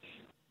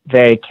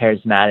very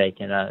charismatic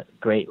and a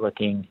great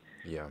looking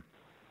Yeah.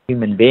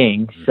 human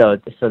being.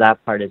 Mm. So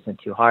that part isn't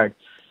too hard.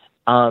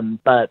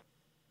 But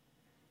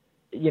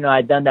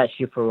I'd done that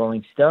shoot for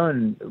Rolling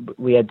Stone.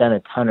 We had done a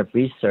ton of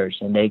research,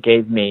 and they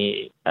gave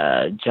me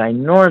a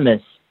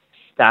ginormous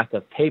stack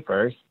of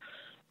papers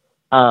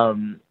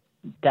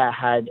that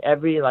had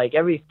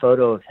every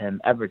photo of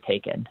him ever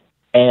taken.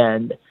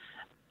 And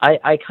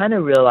I kind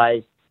of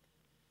realized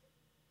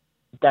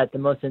that the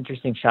most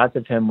interesting shots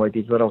of him were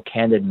these little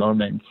candid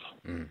moments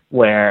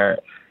where,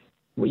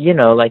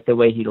 like the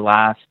way he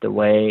laughed, the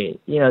way,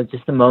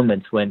 just the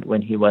moments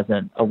when he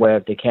wasn't aware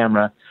of the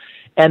camera.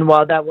 And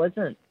while that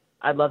wasn't,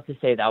 I'd love to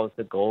say that was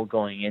the goal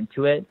going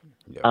into it.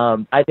 Yeah.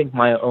 I think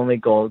my only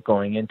goal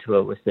going into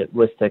it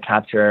was to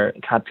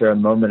capture a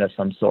moment of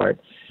some sort.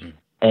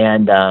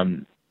 And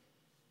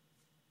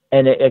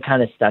it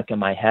kind of stuck in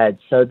my head.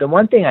 So the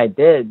one thing I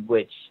did,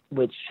 which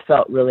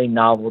felt really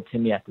novel to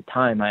me at the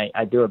time,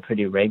 I do it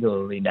pretty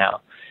regularly now,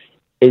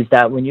 is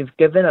that when you've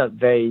given a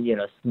very,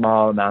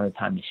 small amount of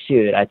time to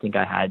shoot, I think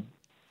I had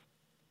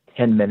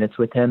 10 minutes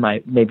with him.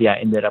 I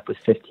ended up with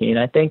 15,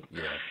 I think.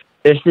 Yeah.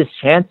 There's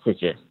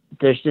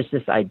just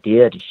this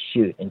idea to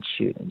shoot and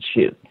shoot and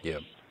shoot. Yeah.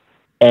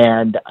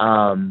 And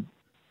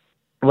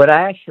what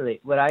I actually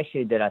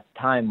did at the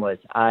time was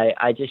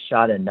I just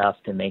shot enough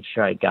to make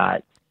sure I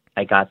got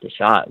the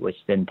shot, which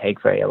didn't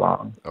take very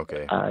long.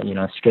 Okay.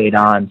 Straight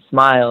on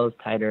smiles,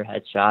 tighter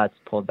headshots,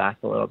 pulled back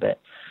a little bit.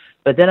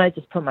 But then I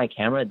just put my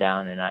camera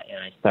down and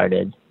I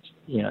started,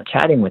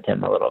 chatting with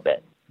him a little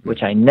bit,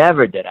 which I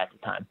never did at the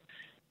time.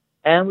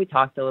 And we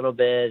talked a little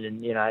bit,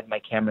 and I had my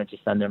camera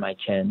just under my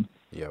chin.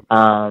 Yep.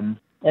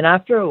 And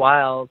after a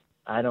while,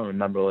 I don't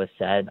remember what was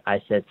said.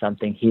 I said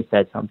something, he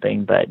said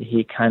something, but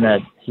he kind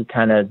of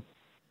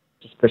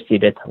just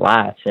proceeded to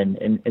laugh, and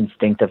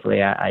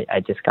instinctively,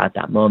 I just got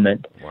that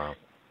moment. Wow.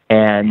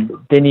 And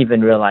didn't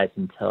even realize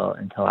until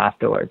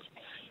afterwards.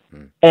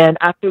 And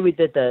after we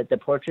did the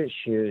portrait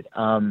shoot,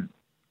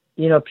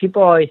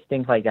 people always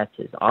think like that's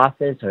his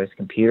office or his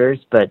computers,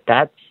 but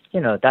that's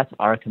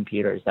our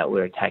computers that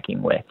we're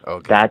teching with.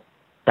 Okay.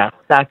 That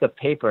stack of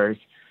papers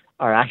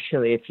are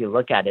actually, if you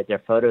look at it,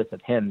 they're photos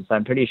of him. So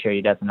I'm pretty sure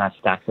he doesn't have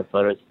stacks of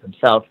photos of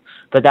himself.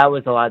 But that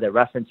was a lot of the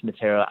reference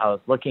material I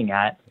was looking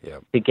at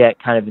to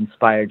get kind of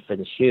inspired for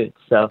the shoot.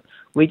 So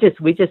we just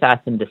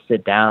asked him to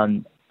sit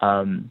down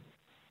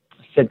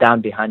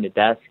behind the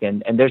desk,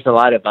 and there's a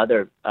lot of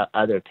other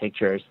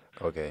pictures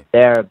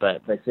there,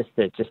 but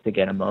just to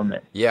get a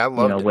moment. Yeah, I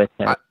loved it. With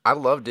him. I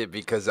loved it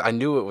because I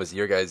knew it was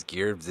your guys'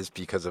 gear just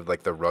because of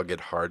like the rugged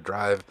hard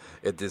drive.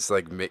 It just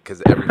like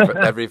because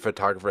every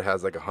photographer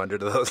has like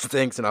 100 of those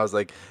things, and I was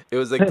like, it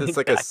was like this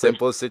like a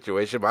simple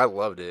situation, but I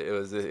loved it. It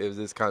was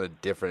just kind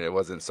of different. It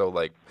wasn't so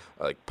like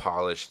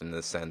polished in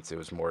the sense. It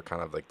was more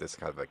kind of like this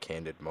kind of a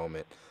candid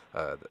moment.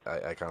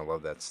 I kind of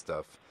love that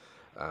stuff.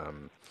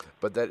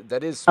 But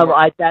that is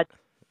smart.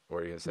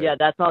 What are you gonna say? Yeah,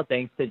 that's all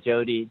thanks to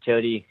Jody,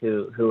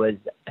 who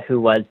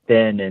was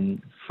then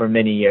and for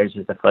many years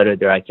was the photo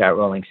director at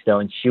Rolling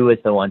Stone. She was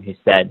the one who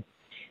said,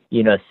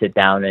 sit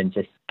down and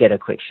just get a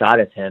quick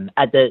shot of him.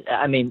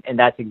 And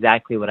that's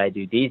exactly what I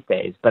do these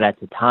days. But at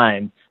the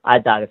time, I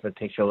thought if a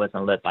picture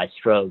wasn't lit by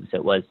strobes,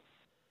 it was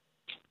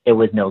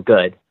no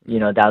good.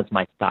 That was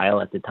my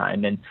style at the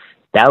time, and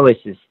that was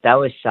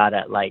shot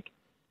at like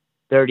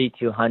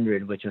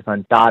 3200, which was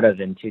unthought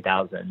of in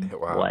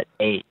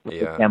 2008 with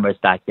the cameras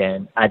back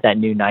then. I had that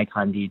new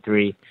Nikon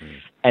D3,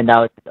 and that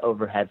was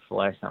overhead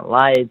fluorescent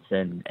lights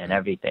and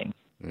everything.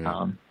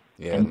 And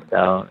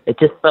so it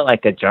just felt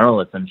like a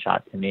journalism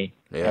shot to me,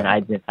 and I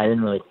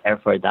didn't really care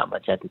for it that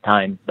much at the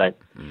time, but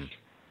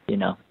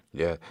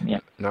Yeah.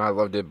 No, I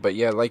loved it, but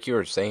yeah, like you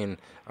were saying,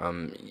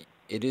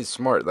 it is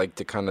smart, like,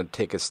 to kind of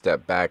take a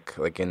step back,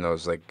 like, in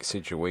those, like,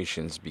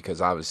 situations,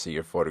 because obviously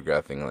you're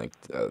photographing, like,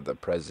 the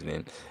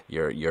president,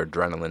 your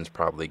adrenaline's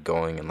probably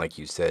going, and like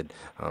you said,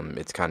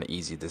 it's kind of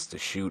easy just to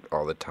shoot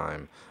all the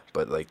time,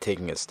 but, like,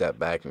 taking a step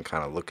back and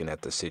kind of looking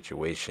at the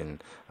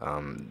situation,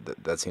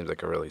 that seems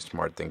like a really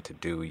smart thing to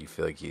do. You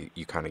feel like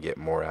you kind of get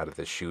more out of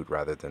the shoot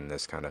rather than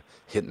this kind of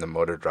hitting the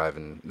motor drive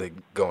and, like,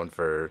 going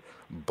for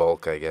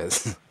bulk, I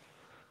guess.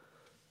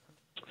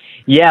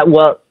 Yeah,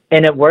 well,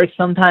 and it works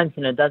sometimes,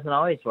 and it doesn't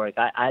always work.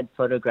 I'd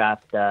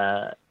photographed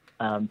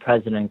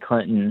President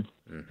Clinton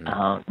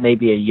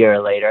maybe a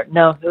year later.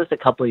 No, it was a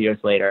couple of years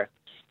later.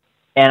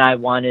 And I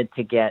wanted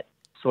to get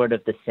sort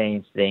of the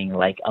same thing,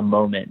 like a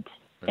moment.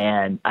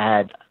 And I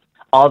had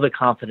all the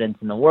confidence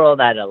in the world.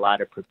 I had a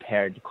lot of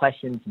prepared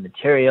questions and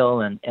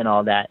material and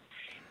all that.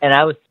 and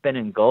I was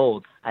spinning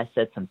gold. I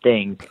said some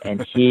things,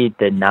 and he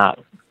did not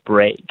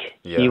break.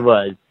 Yeah.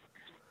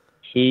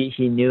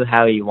 He knew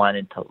how he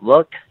wanted to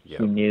look. Yep.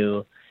 He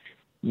knew,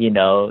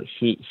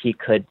 he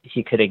could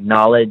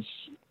acknowledge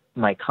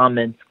my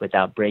comments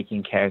without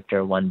breaking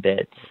character one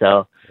bit.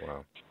 So,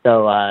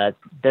 wow.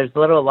 There's a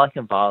little luck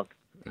involved.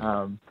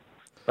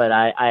 But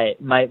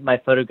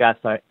my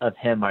photographs of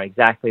him are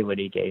exactly what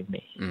he gave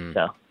me.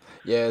 So.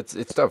 Yeah,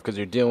 it's tough because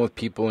you're dealing with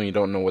people and you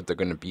don't know what they're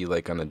going to be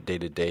like on a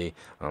day-to-day.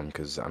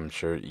 Because I'm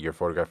sure you're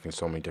photographing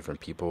so many different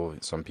people.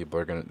 Some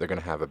people they're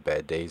gonna have a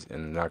bad day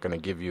and not gonna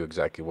give you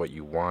exactly what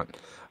you want.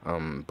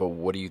 But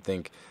what do you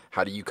think?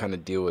 How do you kind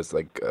of deal with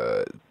like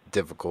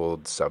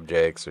difficult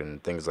subjects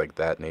and things like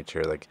that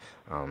nature? Like,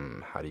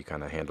 how do you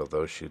kind of handle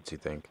those shoots, you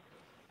think?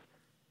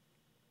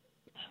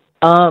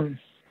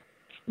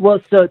 Well,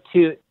 so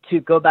to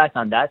go back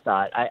on that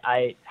thought,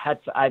 I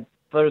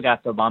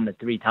photographed Obama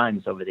 3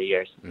 times over the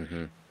years,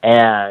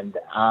 and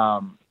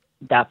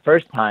that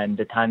first time,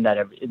 the time that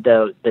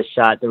the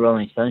shot, the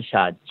Rolling Stone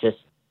shot, just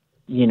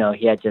he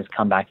had just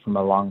come back from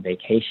a long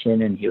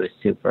vacation and he was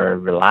super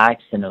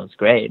relaxed and it was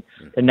great.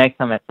 The next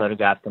time I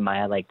photographed him, I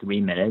had like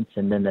 3 minutes,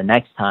 and then the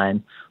next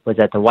time was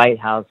at the White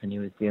House and he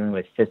was dealing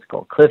with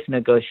fiscal cliff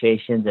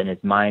negotiations and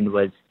his mind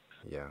was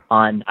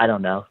on, I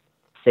don't know,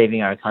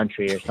 saving our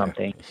country or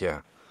something.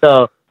 Yeah.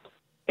 So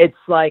it's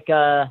like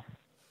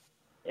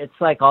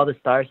all the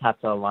stars have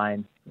to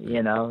align.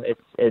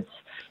 It's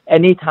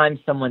anytime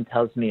someone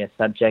tells me a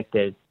subject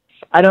is,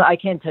 I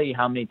can't tell you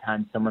how many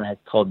times someone has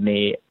told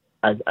me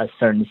a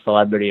certain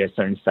celebrity or a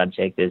certain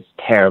subject is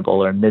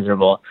terrible or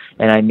miserable,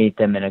 and I meet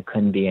them and it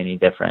couldn't be any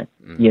different.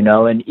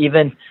 And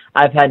even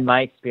I've had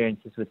my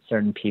experiences with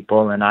certain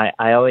people, and I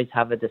always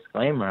have a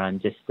disclaimer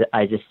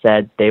I just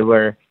said they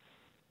were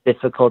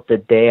difficult the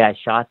day I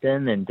shot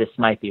them, and this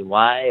might be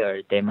why,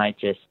 or they might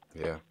just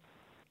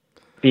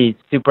be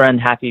super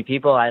unhappy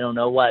people. I don't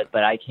know what,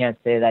 but I can't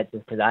say that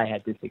just because I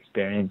had this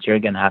experience. You're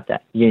gonna have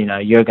that.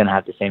 You're gonna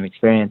have the same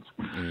experience.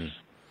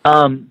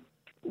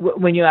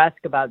 When you ask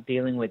about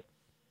dealing with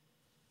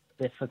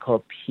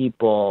difficult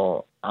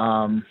people,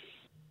 I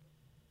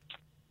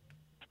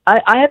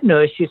have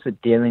no issues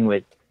with dealing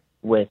with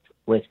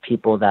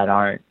people that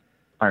aren't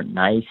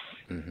nice.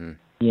 I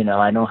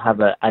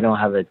don't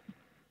have a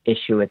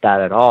issue with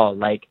that at all.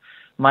 Like,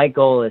 my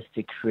goal is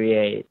to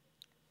create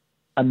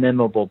a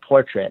memorable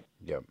portrait.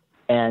 Yep.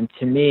 And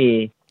to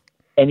me,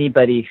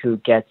 anybody who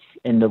gets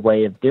in the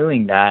way of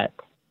doing that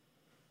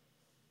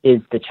is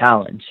the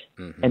challenge.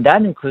 And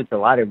that includes a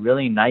lot of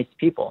really nice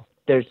people.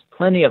 There's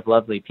plenty of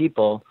lovely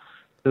people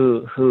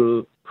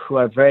who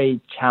are very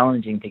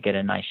challenging to get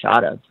a nice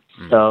shot of.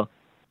 So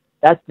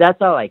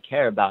that's all I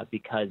care about,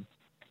 because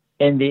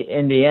in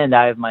the end,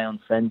 I have my own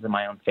friends and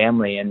my own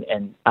family,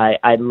 and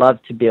I'd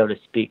love to be able to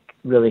speak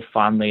really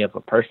fondly of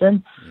a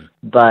person,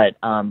 but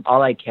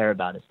all I care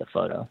about is the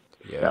photo.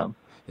 So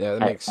yeah,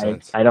 that makes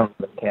sense. I don't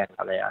really care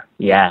how they are.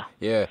 Yeah.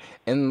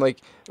 And like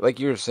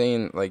you were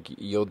saying, like,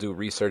 you'll do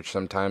research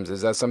sometimes.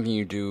 Is that something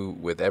you do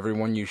with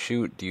everyone you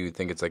shoot? Do you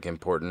think it's like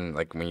important?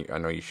 Like, I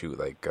know you shoot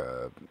like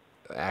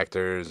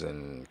actors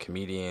and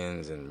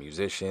comedians and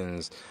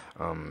musicians.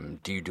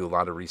 Do you do a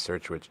lot of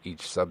research with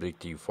each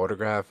subject you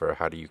photograph, or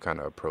how do you kind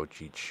of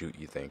approach each shoot,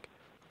 you think?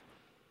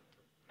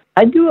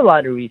 I do a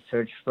lot of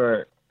research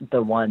for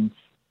the ones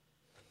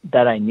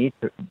that I need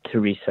to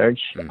research.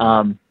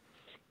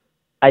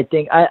 I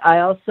think I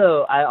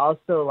also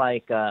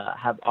like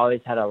have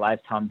always had a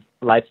lifetime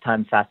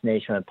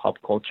fascination with pop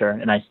culture,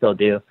 and I still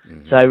do.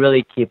 So I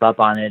really keep up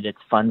on it.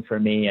 It's fun for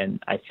me, and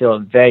I feel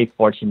very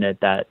fortunate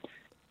that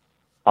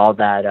all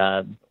that.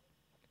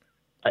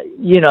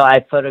 I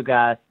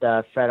photographed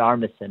Fred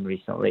Armisen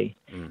recently,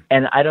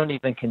 and I don't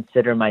even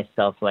consider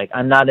myself, like,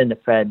 I'm not in the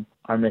Fred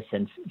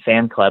Armisen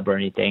fan club or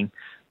anything,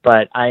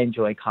 but I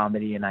enjoy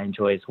comedy and I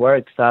enjoy his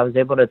work. So I was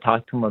able to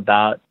talk to him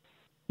about,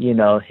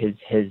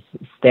 his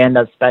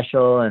stand-up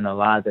special and a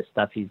lot of the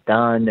stuff he's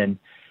done, and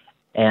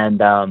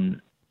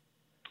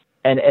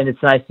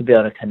it's nice to be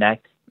able to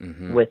connect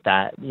with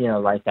that,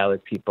 like that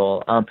with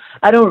people.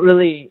 I don't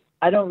really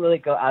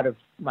go out of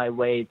my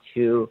way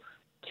to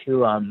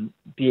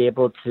be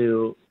able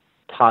to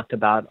talk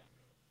about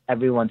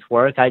everyone's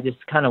work. I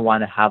just kind of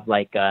want to have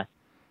like a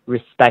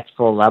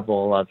respectful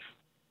level of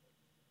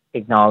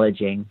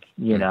acknowledging,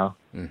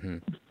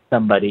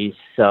 somebody.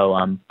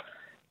 So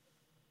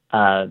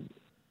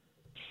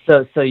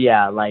So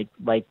yeah, like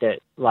that,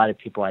 a lot of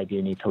people I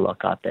do need to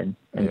look up and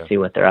see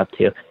what they're up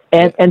to.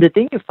 And the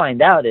thing you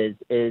find out is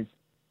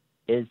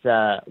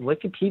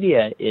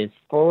Wikipedia is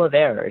full of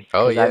errors.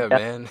 Oh yeah,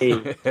 man.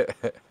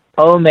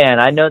 Oh man,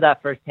 I know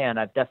that firsthand.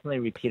 I've definitely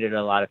repeated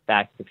a lot of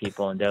facts to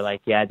people, and they're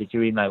like, "Yeah, did you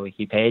read my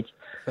wiki page?"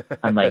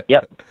 I'm like,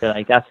 "Yep." They're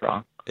like, "That's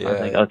wrong." I was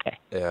like, "Okay."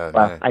 Yeah.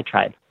 Well, Man. I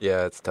tried.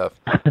 Yeah, it's tough.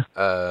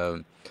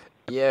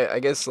 Yeah, I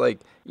guess, like,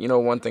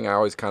 one thing I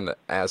always kind of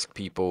ask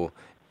people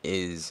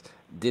is,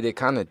 did it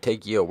kind of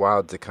take you a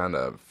while to kind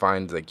of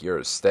find like your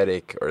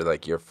aesthetic or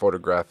like your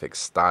photographic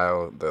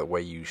style, the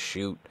way you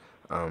shoot?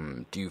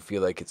 Do you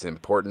feel like it's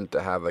important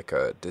to have like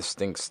a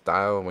distinct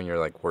style when you're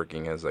like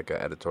working as like an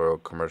editorial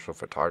commercial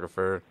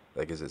photographer?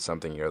 Like, is it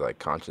something you're like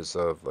conscious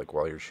of like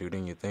while you're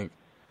shooting, you think?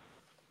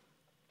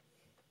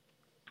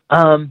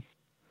 Um,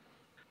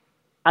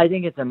 I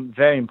think it's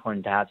very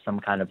important to have some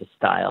kind of a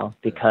style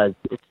because,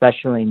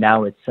 especially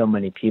now with so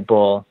many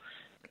people,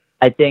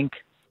 I think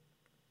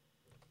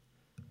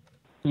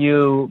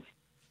you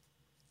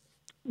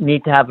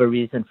need to have a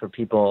reason for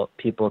people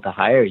to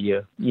hire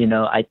you. You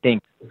know, I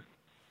think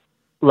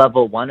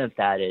level one of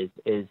that is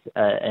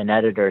an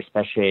editor,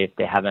 especially if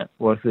they haven't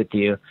worked with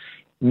you,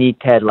 need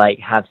to like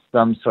have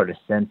some sort of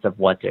sense of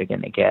what they're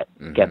going to get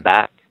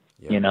back.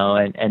 Yeah. You know,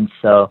 and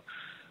so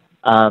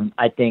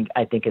I think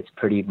it's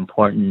pretty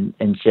important.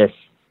 And just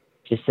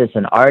as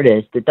an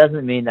artist, it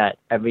doesn't mean that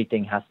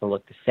everything has to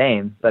look the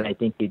same, but I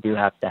think you do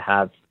have to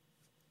have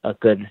a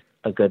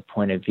good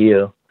point of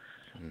view.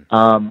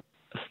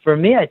 For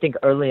me, I think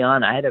early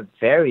on I had a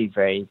very,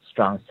 very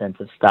strong sense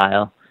of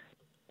style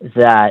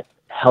that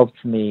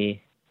helped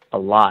me a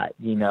lot.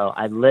 You know,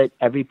 I lit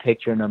every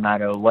picture, no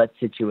matter what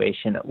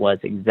situation it was,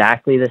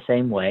 exactly the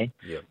same way.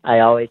 Yep. I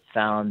always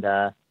found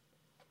I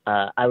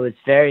was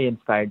very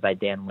inspired by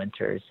Dan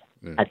Winters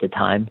at the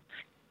time,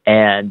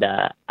 and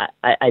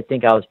I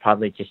think I was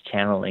probably just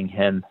channeling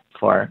him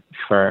for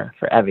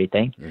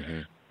everything.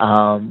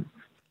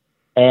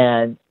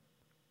 And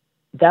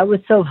that was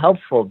so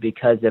helpful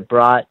because it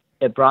brought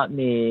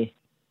me.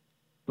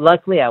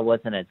 Luckily, I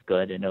wasn't as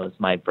good, and it was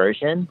my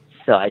version.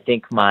 So I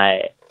think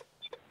my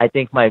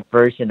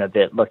version of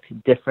it looked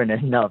different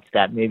enough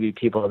that maybe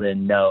people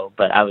didn't know,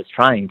 but I was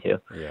trying to.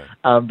 Yeah.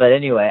 But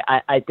anyway,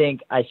 I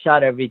think I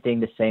shot everything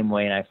the same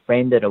way, and I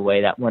framed it a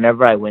way that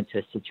whenever I went to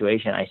a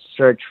situation, I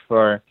searched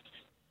for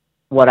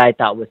what I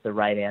thought was the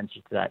right answer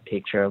to that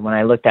picture. When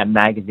I looked at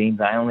magazines,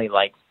 I only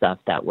liked stuff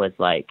that was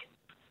like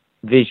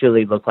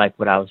visually looked like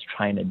what I was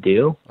trying to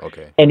do.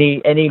 Okay.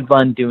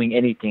 Anyone doing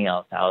anything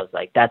else, I was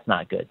like, that's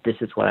not good. This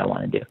is what I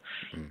want to do.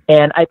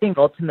 And I think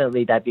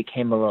ultimately that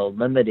became a little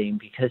limiting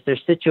because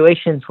there's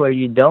situations where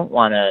you don't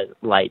want to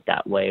light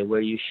that way,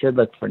 where you should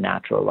look for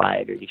natural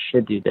light, or you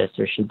should do this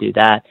or should do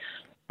that.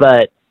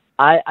 But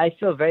I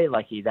feel very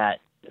lucky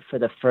that for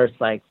the first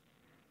like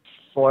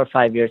 4 or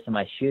 5 years of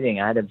my shooting,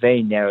 I had a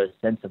very narrow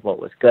sense of what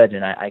was good,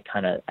 and I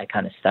kind of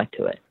stuck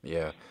to it.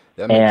 Yeah.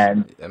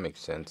 That makes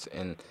sense.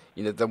 And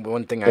you know, the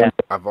one thing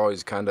I've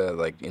always kind of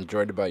like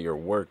enjoyed about your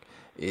work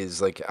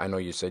is like, I know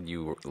you said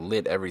you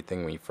lit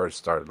everything when you first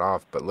started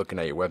off, but looking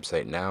at your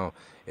website now,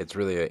 it's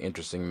really an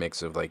interesting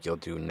mix of like you'll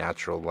do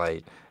natural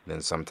light,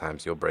 then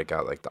sometimes you'll break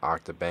out like the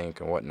Octabank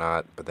and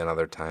whatnot, but then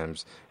other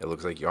times it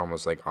looks like you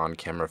almost like on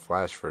camera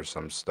flash for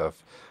some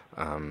stuff.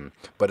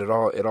 But it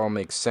all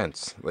makes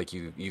sense. Like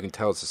you can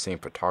tell it's the same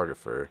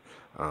photographer.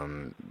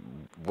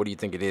 What do you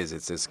think it is?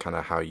 It's just kind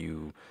of how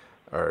you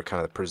are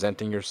kind of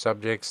presenting your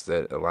subjects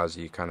that allows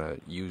you kind of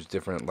use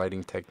different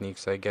lighting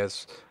techniques, I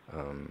guess.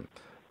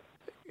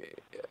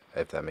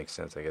 If that makes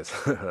sense, I guess.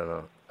 I don't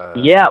know.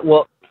 Yeah,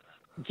 well,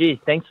 geez,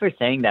 thanks for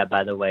saying that,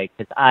 by the way,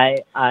 because I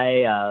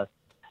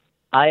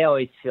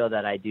always feel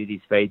that I do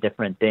these very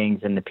different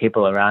things, and the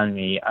people around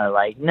me are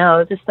like,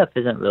 no, this stuff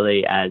isn't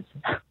really as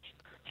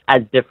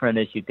different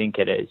as you think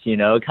it is. You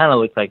know, it kind of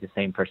looks like the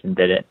same person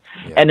did it.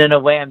 Yeah. And in a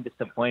way, I'm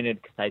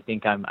disappointed because I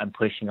think I'm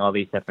pushing all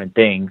these different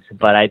things,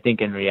 but I think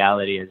in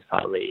reality it's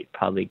probably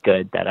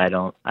good that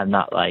I'm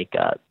not like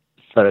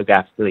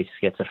photographically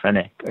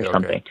schizophrenic or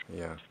something.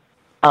 Yeah.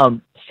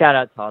 Shout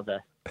out to all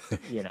the,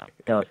 you know,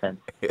 no offense.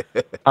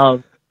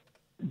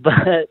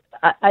 But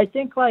I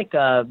think like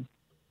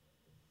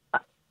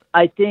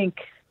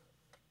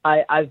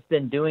I've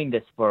been doing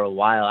this for a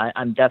while.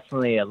 I'm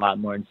definitely a lot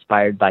more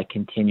inspired by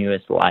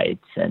continuous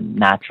lights and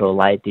natural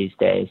light these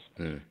days.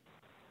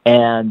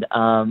 And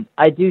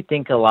I do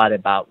think a lot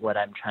about what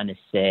I'm trying to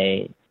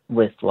say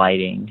with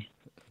lighting,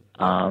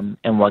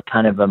 and what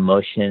kind of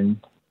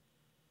emotion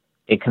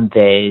it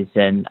conveys.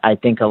 And I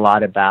think a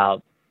lot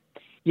about,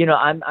 you know,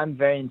 I'm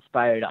very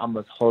inspired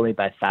almost wholly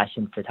by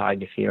fashion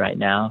photography right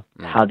now.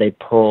 How they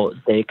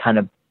kind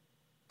of,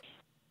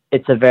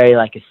 it's a very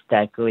like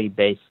aesthetically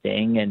based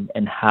thing,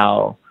 and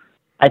how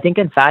I think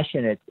in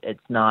fashion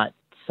it's not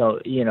so,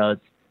 you know,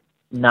 it's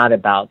not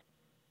about,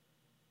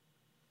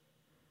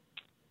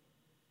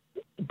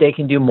 they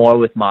can do more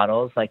with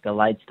models. Like the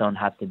light doesn't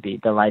have to be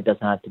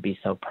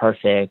so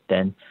perfect,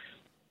 and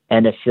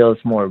it feels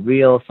more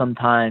real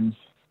sometimes.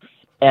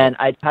 And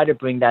I try to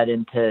bring that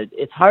into,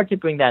 it's hard to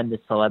bring that into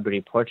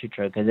celebrity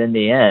portraiture because in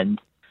the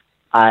end,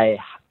 I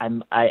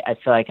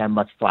feel like I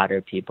must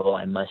flatter people.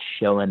 I must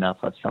show enough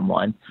of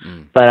someone,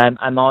 but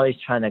I'm always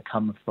trying to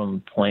come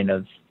from a point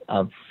of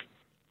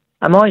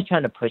I'm always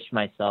trying to push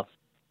myself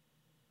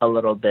a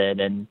little bit,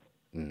 and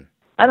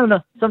I don't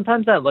know.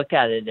 Sometimes I look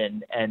at it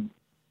and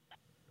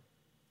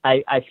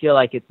I feel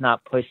like it's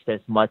not pushed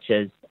as much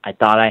as I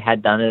thought I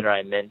had done it or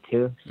I meant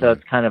to. So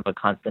it's kind of a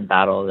constant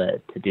battle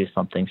to do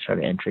something sort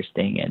of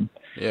interesting. And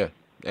yeah,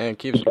 And it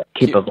keeps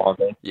keep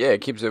evolving. yeah,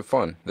 it keeps it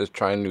fun. Just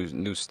trying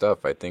new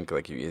stuff. I think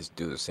like if you just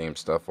do the same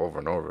stuff over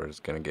and over, it's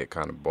gonna get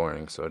kind of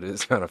boring. So it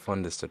is kind of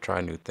fun just to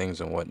try new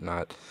things and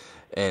whatnot.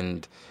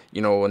 And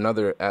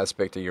another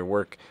aspect of your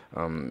work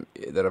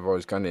that I've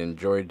always kind of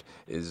enjoyed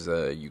is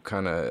you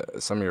kind of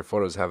some of your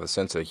photos have a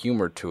sense of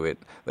humor to it.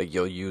 Like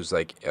you'll use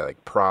like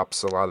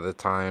props a lot of the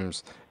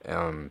times.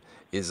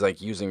 Is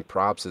like using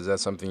props? Is that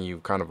something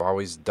you've kind of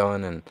always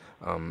done? And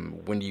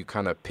when do you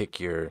kind of pick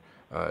your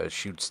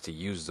shoots to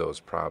use those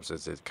props?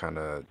 Does it kind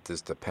of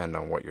just depend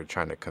on what you're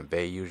trying to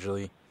convey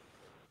usually?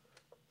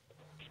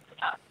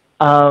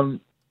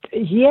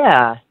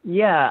 Yeah.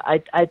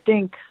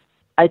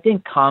 I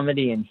think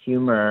comedy and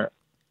humor,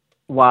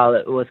 while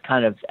it was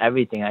kind of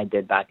everything I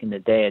did back in the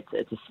day,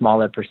 it's a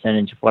smaller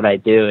percentage of what I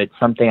do. It's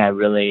something I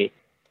really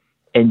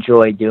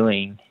enjoy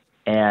doing,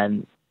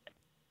 and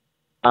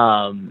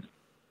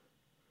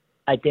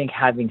I think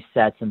having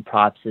sets and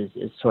props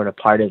is sort of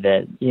part of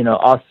it.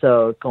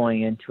 Also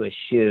going into a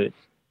shoot,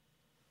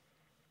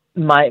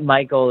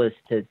 my goal is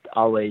to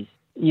always,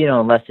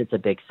 unless it's a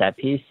big set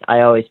piece,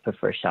 I always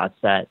prefer shots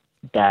that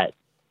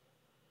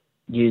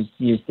use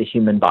the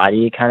human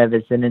body kind of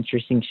as an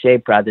interesting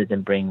shape rather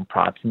than bring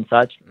props and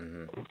such.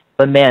 Mm-hmm.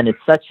 But man, it's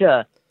such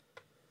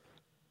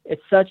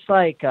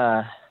like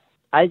I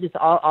just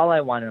all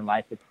I want in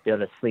life is to be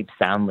able to sleep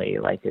soundly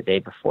like the day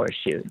before a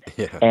shoot.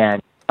 Yeah.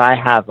 And if I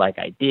have like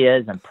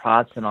ideas and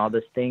props and all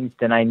those things,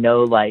 then I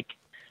know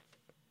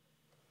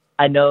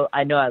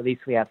at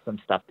least we have some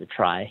stuff to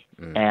try.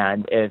 Mm.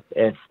 And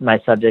if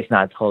my subject's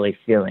not totally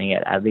feeling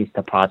it, at least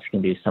the props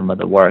can do some of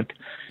the work.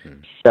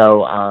 Mm.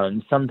 So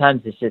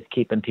sometimes it's just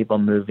keeping people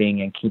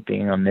moving and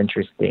keeping them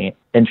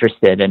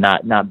interested and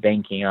not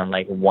banking on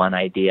like one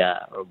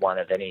idea or one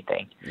of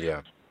anything.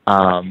 Yeah.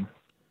 Yeah.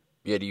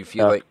 Do you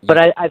feel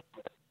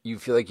you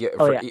feel like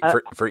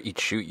for each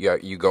shoot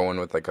you go in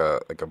with like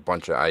a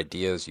bunch of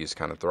ideas you just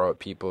kind of throw at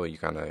people, you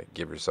kind of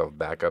give yourself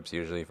backups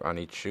usually on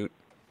each shoot?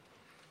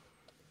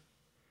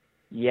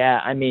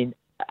 Yeah, I mean,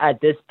 at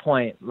this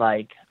point,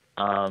 like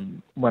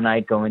when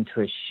I go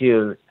into a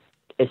shoot,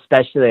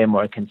 especially a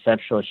more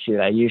conceptual shoot,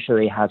 I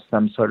usually have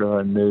some sort of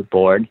a mood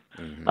board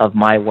mm-hmm. of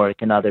my work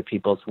and other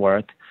people's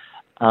work.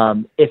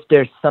 If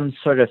there's some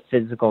sort of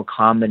physical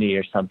comedy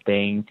or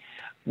something,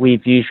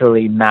 we've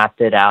usually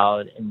mapped it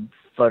out and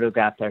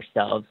photographed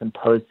ourselves and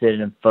posted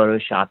and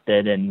photoshopped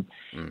it. And,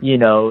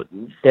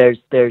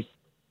 there's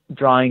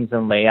drawings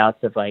and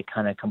layouts of like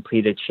kind of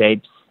completed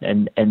shapes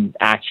and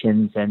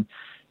actions. And,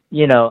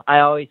 I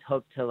always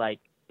hope to like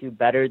do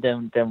better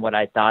than what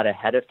I thought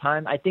ahead of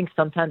time. I think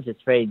sometimes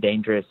it's very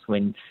dangerous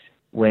when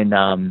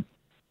you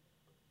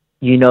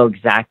know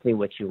exactly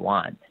what you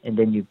want and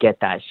then you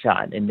get that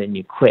shot and then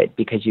you quit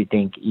because you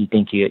think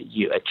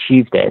you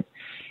achieved it.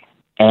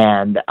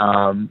 And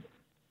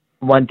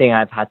one thing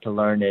I've had to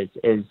learn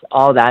is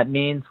all that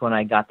means when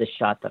I got the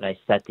shot that I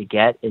set to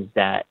get is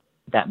that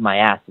my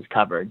ass is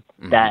covered,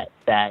 mm-hmm. that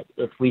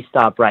if we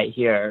stop right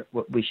here,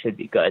 we should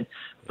be good.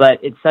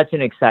 But it's such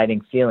an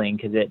exciting feeling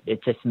because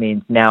it just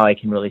means now I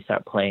can really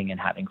start playing and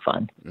having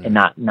fun mm-hmm. and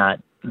not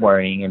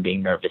worrying and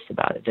being nervous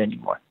about it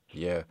anymore.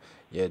 Yeah,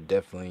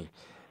 definitely.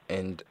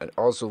 And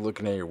also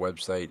looking at your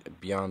website,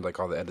 beyond like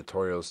all the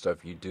editorial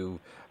stuff you do,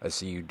 I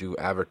see you do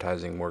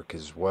advertising work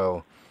as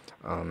well.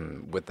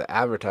 With the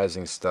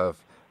advertising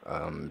stuff,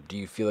 do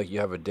you feel like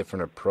you have a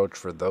different approach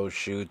for those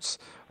shoots,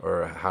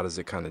 or how does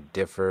it kind of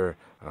differ?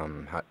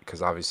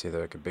 Because obviously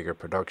they're like a bigger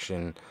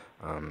production.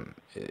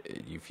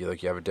 You feel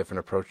like you have a different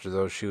approach to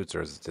those shoots,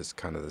 or is it just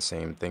kind of the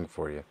same thing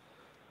for you?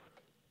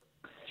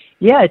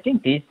 Yeah, I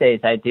think these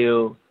days I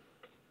do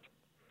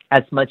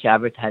as much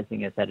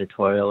advertising as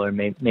editorial, or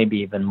maybe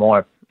even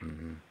more.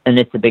 Mm-hmm. And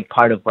it's a big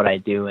part of what I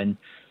do. And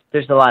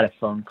there's a lot of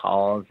phone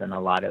calls and a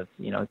lot of,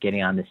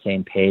 getting on the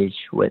same page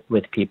with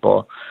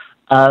people.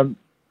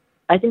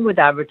 I think with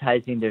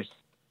advertising, there's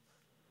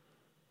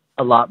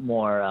a lot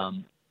more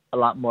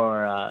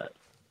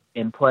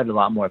input, a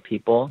lot more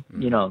people.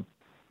 Mm-hmm.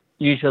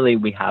 Usually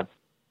we have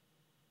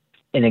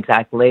an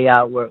exact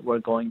layout we're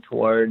going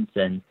towards,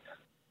 and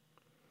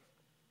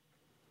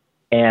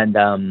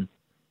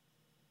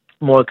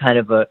more kind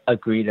of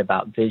agreed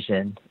about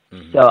vision.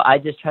 Mm-hmm. So I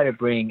just try to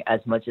bring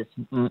as much as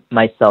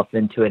myself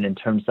into it in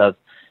terms of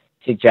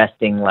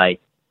suggesting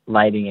like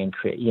lighting and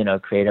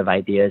creative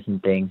ideas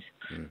and things.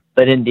 Mm-hmm.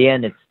 But in the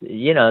end,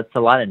 it's a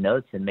lot of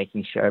notes and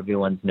making sure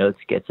everyone's notes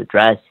gets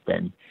addressed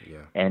and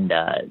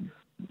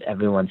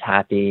everyone's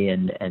happy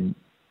and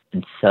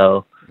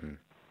so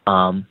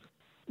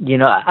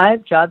I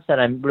have jobs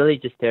that I'm really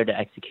just there to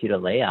execute a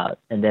layout,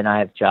 and then I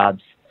have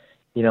jobs.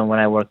 When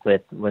I work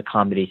with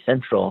Comedy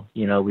Central,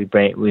 we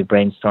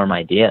brainstorm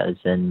ideas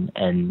and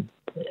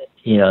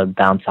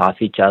bounce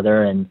off each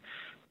other, and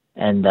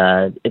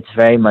it's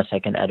very much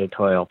like an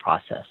editorial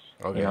process.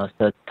 Okay.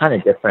 So it's kind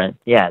of different.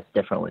 Yeah, it's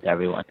different with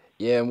everyone.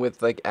 Yeah, and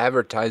with like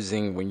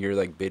advertising, when you're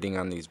like bidding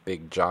on these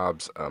big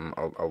jobs,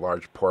 a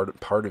large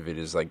part of it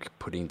is like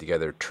putting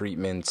together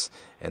treatments,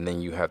 and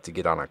then you have to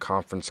get on a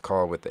conference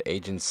call with the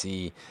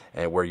agency,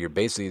 and where you're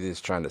basically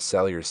just trying to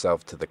sell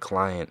yourself to the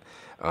client.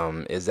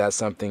 Is that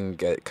something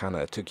that kind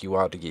of took you a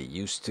while to get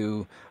used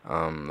to?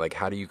 Like,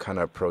 how do you kind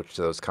of approach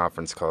those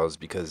conference calls?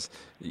 Because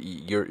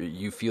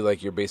you feel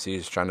like you're basically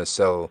just trying to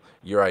sell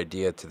your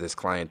idea to this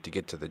client to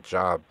get to the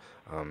job.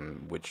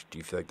 Which do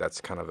you feel like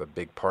that's kind of a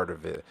big part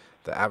of it,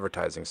 the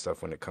advertising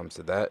stuff when it comes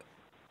to that?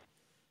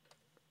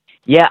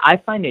 Yeah, I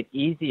find it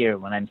easier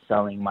when I'm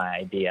selling my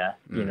idea.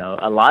 You Mm. know,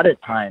 a lot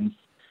of times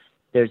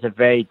there's a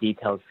very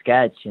detailed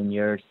sketch and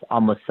you're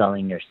almost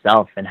selling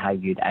yourself and how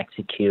you'd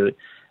execute.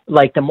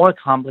 Like the more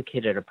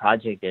complicated a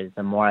project is,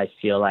 the more I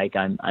feel like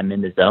I'm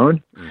in the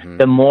zone. Mm-hmm.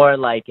 The more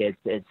like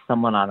it's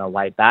someone on a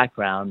white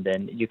background,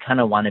 and you kind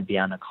of want to be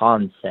on a call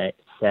and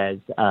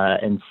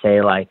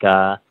say like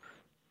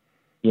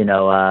you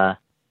know,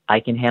 I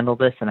can handle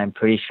this, and I'm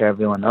pretty sure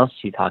everyone else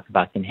you talk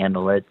about can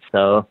handle it.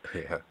 So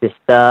Yeah. just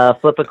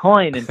flip a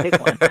coin and pick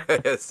one.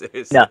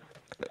 Seriously. No,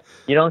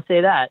 you don't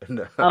say that.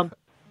 No.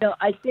 No,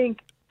 I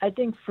think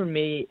for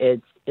me,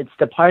 it's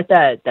the part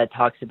that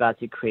talks about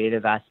the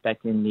creative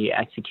aspect and the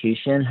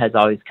execution has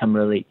always come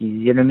really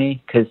easy to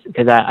me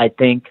because I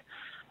think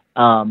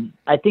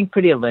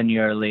pretty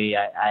linearly.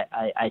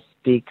 I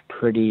speak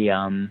pretty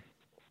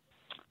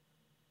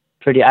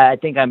pretty. I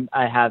think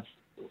I have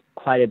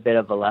quite a bit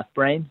of a left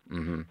brain.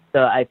 Mm-hmm.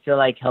 So I feel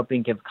like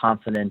helping give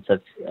confidence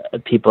of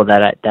people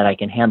that I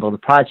can handle the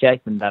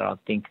project and that I'll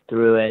think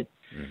through it,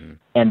 Mm-hmm.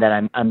 and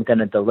that I'm going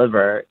to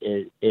deliver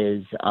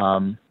is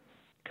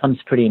comes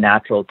pretty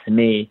natural to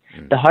me.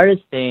 Mm. The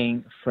hardest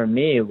thing for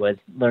me was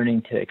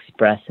learning to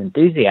express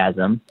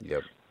enthusiasm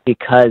Yep.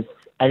 because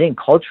I think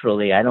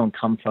culturally I don't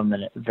come from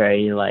a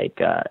very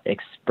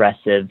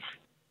expressive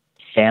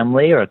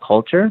family or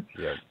culture.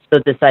 Yep. So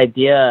this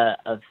idea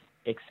of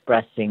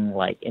expressing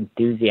like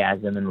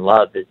enthusiasm and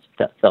love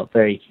felt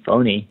very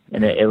phony,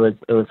 and it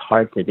was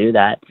hard to do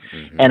that.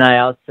 Mm-hmm. And I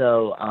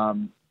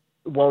also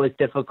what was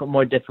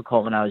more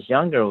difficult when I was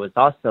younger was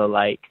also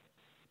like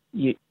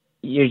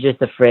you're just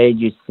afraid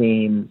you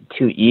seem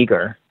too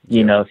eager, you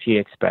Yeah. know, if you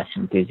express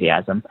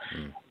enthusiasm.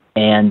 Mm.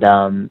 And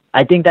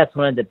I think that's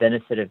one of the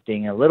benefits of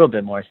being a little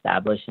bit more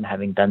established and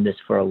having done this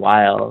for a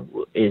while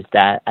is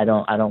that I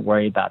don't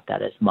worry about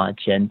that as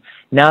much. And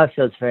now it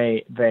feels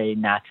very, very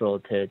natural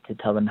to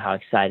tell them how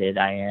excited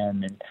I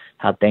am and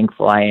how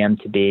thankful I am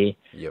to be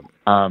Yep.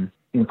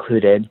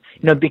 included.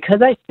 You know,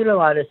 because I shoot a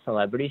lot of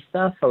celebrity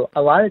stuff,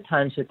 a lot of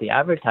times with the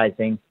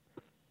advertising,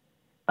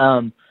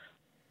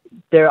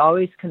 they're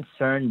always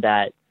concerned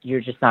that you're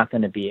just not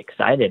going to be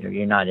excited or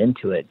you're not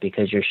into it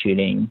because you're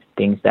shooting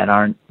things that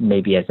aren't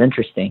maybe as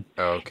interesting.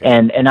 Oh, okay.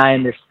 And I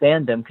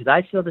understand them because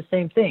I feel the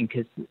same thing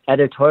because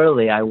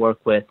editorially I work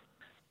with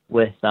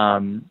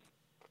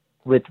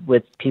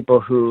people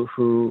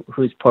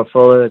whose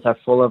portfolios are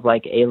full of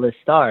like A-list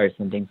stars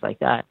and things like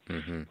that.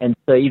 Mm-hmm. And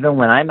so even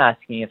when I'm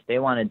asking if they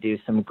want to do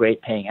some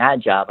great paying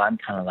ad job, I'm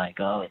kind of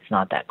like, oh, it's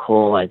not that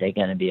cool. Are they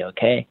going to be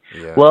okay?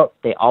 Yeah. Well,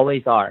 they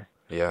always are.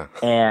 Yeah.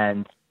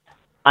 And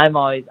I'm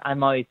always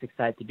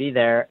excited to be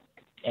there,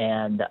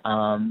 and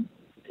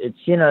it's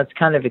it's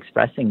kind of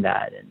expressing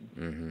that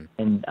Mm-hmm.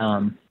 and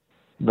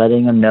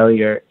letting them know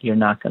you're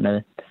not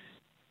gonna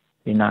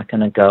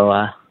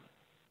go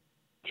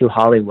to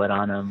Hollywood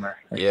on them or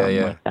Yeah, something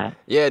yeah. like that.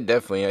 Yeah,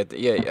 definitely.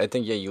 I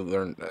think you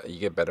learn, you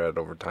get better at it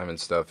over time and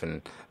stuff.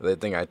 And the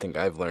thing I think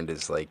I've learned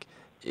is like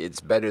it's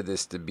better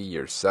this to be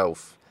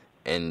yourself.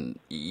 And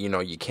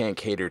you can't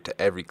cater to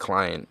every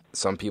client.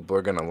 Some people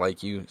are gonna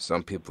like you,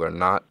 some people are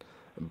not.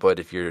 But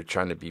if you're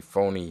trying to be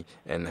phony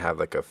and have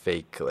like a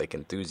fake like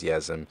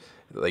enthusiasm,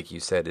 like you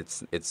said,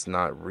 it's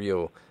not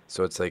real.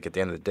 So it's like at the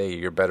end of the day,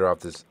 you're better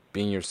off just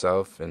being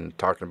yourself and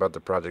talking about the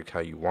project how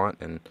you want,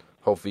 and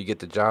hopefully you get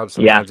the job.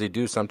 Sometimes you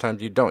do,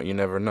 sometimes you don't. You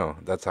never know.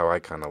 That's how I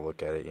kind of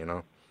look at it,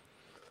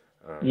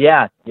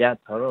 Yeah,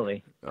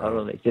 totally.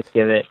 Just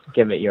give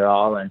it your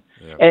all, and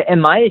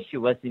my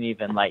issue wasn't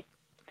even like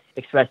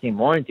expressing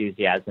more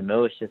enthusiasm. It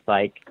was just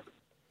like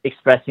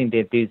expressing the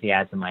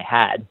enthusiasm I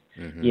had.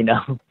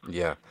 Mm-hmm.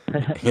 Yeah.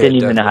 Didn't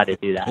even know how to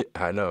do that.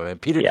 I know, man.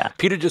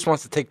 Peter just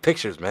wants to take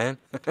pictures, man.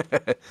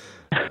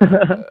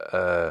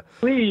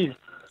 Please.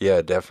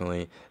 Yeah,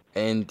 definitely.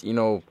 And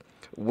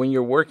when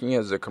you're working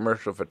as a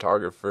commercial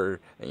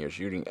photographer and you're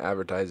shooting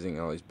advertising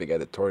and all these big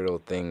editorial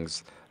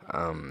things,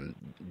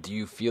 do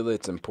you feel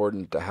it's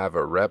important to have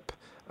a rep?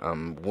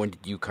 When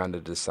did you kind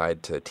of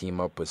decide to team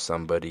up with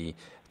somebody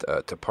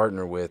to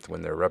partner with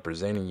when they're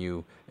representing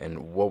you,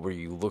 and what were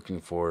you looking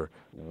for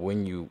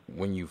when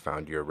you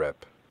found your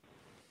rep?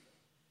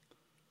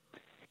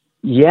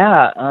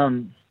 Yeah,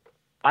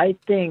 I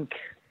think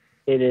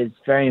it is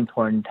very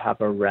important to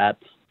have a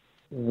rep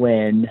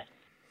when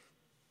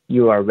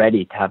you are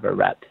ready to have a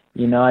rep.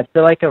 I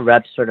feel like a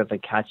rep's sort of a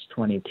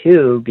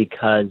catch-22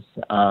 because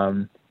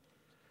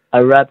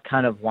a rep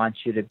kind of wants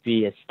you to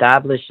be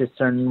established a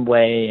certain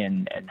way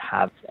and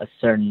have a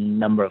certain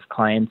number of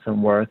clients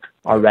and work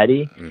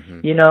already,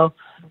 Mm-hmm.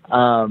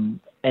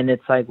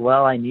 it's like,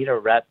 well, I need a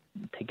rep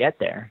to get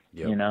there,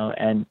 Yep. you know,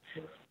 and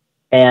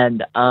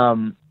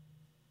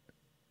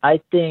I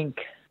think,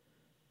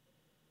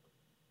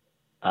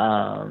 what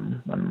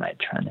am I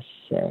trying to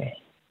say?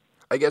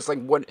 I guess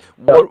like what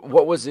So,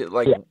 was it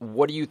like? yeah,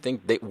 What do you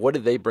think what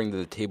did they bring to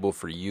the table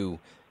for you?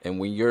 And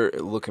when you're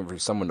looking for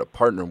someone to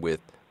partner with,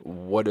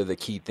 what are the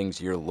key things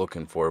you're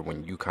looking for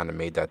when you kind of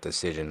made that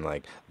decision?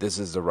 Like, this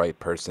is the right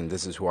person.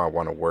 This is who I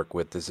want to work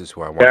with. This is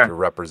who I want sure. to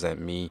represent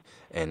me.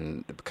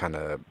 And kind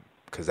of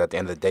because at the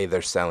end of the day,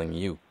 they're selling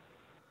you.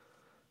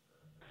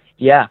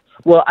 Yeah.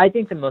 Well, I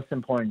think the most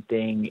important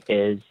thing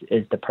is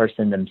the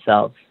person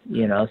themselves,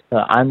 you know.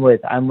 So I'm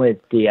with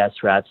DS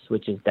Reps,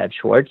 which is Deb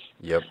Schwartz,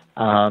 Yep.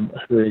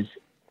 who's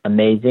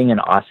amazing and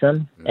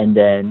awesome. Mm. And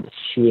then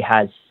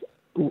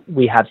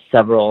we have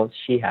several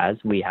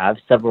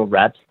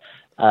reps.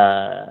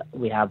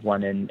 We have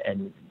one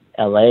in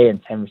LA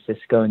and San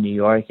Francisco and New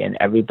York, and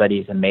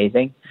everybody's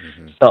amazing.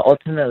 Mm-hmm. So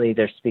ultimately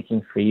they're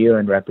speaking for you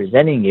and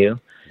representing you.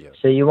 Yep.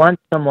 So you want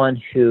someone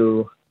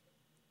who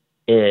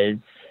is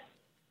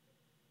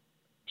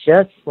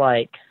just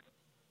like,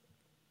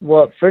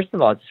 well, first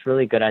of all, just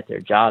really good at their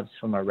jobs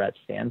from a rep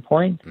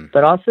standpoint, Mm-hmm.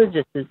 but also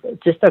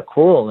just a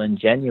cool and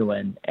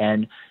genuine,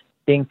 and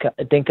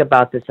think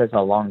about this as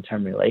a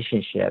long-term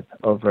relationship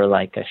over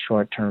like a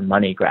short-term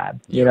money grab.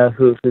 You Yep. know,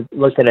 who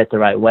looked at it the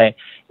right way,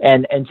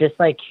 and just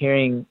like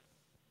hearing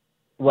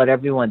what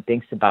everyone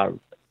thinks about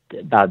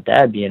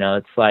Deb. You know,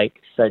 it's like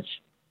such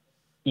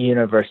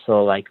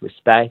universal like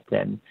respect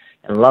and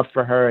love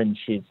for her, and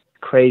she's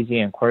crazy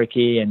and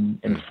quirky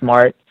and Mm-hmm.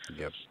 smart.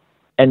 Yep.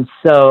 And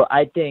so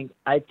I think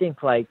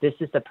like this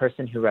is the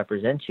person who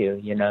represents you,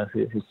 you know,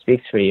 who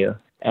speaks for you.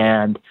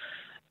 And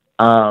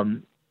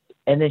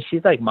then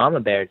she's like mama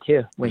bear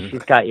too. When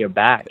she's got your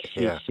back,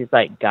 Yeah. she's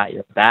like got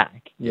your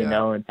back, you Yeah.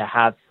 know, and to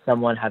have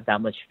someone have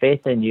that much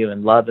faith in you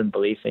and love and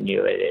belief in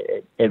you,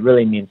 it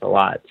really means a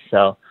lot.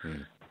 So,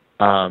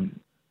 Yeah.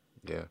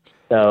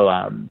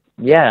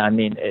 yeah, I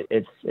mean,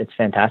 it's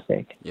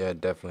fantastic. Yeah,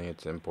 definitely.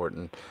 It's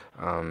important.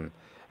 And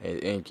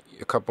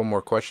a couple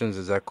more questions.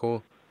 Is that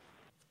cool?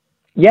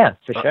 Yeah,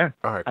 for sure.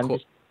 All right, I'm cool.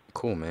 just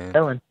Cool, man.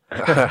 chilling.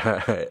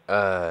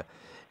 uh,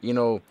 you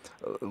know,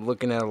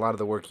 looking at a lot of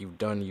the work you've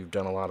done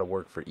a lot of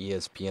work for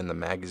ESPN, the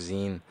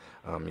magazine.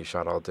 You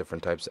shot all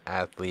different types of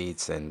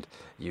athletes, and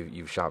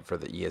you've shot for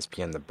the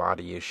ESPN, the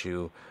Body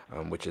Issue,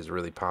 which is a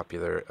really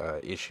popular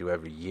issue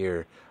every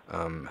year.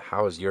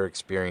 How was your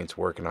experience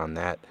working on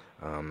that?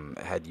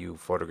 Had you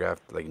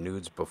photographed like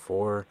nudes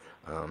before?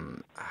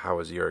 How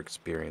was your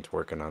experience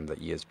working on the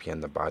ESPN,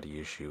 the Body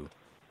Issue?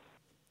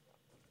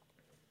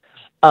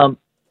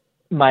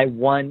 My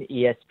one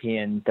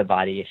ESPN The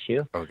Body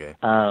Issue, Okay.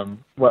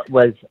 what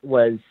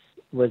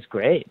was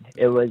great.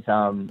 It was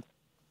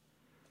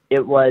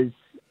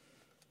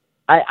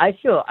I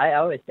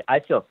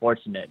feel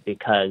fortunate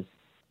because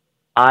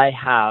I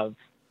have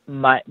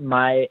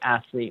my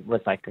athlete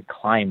was like a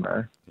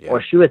climber, Yeah.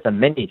 or she was a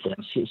mini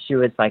gym. She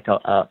was like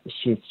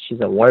she's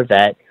a war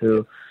vet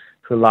who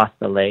lost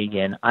a leg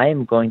in, I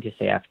am going to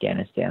say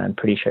Afghanistan. I'm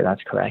pretty sure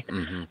that's correct.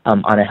 Mm-hmm.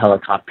 On a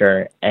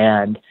helicopter.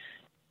 And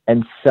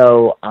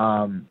so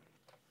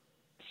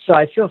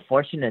I feel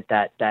fortunate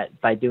that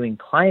by doing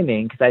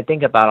climbing, because I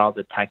think about all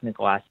the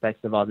technical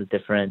aspects of all the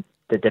different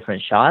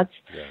shots,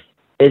 Yeah.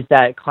 is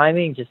that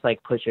climbing just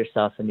like puts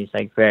yourself in these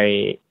like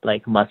very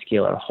like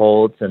muscular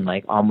holds, and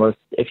like almost,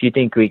 if you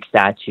think Greek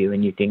statue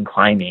and you think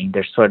climbing,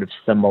 they're sort of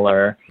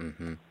similar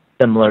Mm-hmm.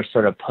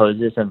 sort of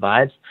poses and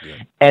vibes. Yeah.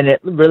 And it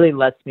really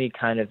lets me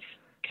kind of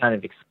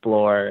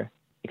explore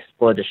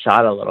the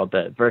shot a little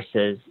bit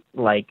versus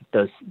like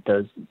those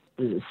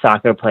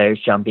soccer players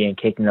jumping and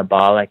kicking the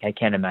ball. Like, I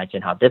can't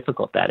imagine how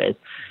difficult that is,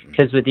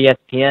 because with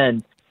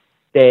ESPN,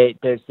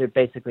 there's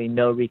basically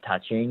no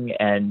retouching,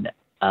 and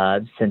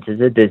since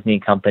it's a Disney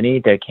company,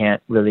 there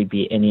can't really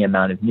be any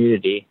amount of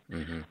nudity.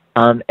 Mm-hmm.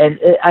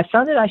 I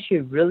found it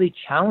actually really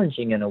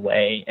challenging in a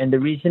way, and the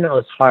reason it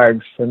was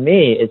hard for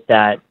me is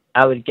that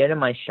I would get in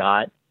my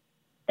shot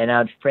and I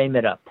would frame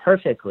it up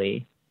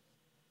perfectly.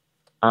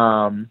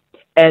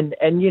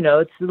 And you know,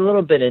 it's a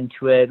little bit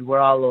into it. We're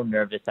all a little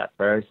nervous at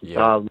first. It's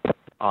all a little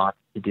off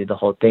to do the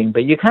whole thing,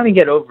 but you kind of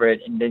get over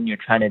it, and then you're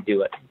trying to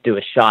do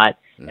a shot,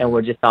 and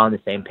we're just all on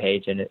the same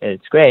page, and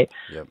it's great.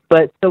 Yep.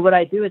 But so what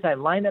I do is I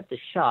line up the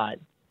shot,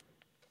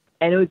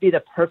 and it would be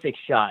the perfect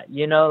shot.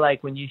 You know,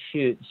 like when you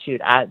shoot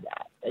at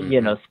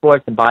you know,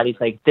 sports and bodies,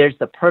 like there's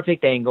the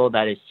perfect angle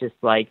that is just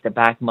like the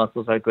back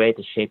muscles are great,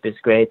 the shape is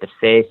great, the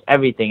face,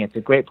 everything. It's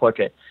a great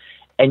portrait,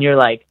 and you're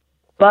like,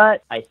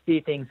 but I see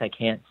things I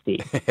can't see.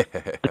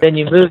 But then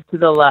you move to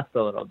the left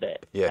a little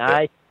bit. Yeah.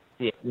 I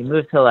see it. You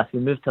move to the left. You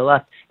move to the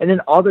left, and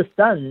then all of a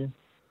sudden,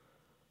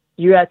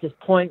 you're at this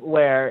point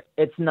where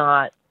it's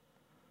not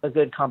a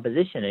good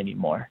composition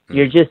anymore.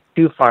 You're just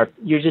too far.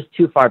 You're just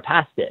too far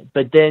past it.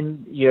 But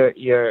then you're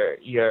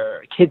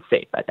kid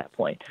safe at that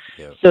point.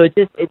 Yep. So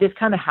it just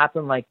kind of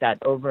happened like that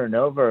over and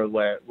over,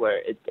 where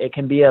it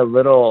can be a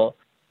little.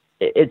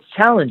 It's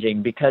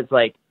challenging because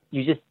like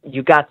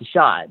you got the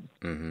shot.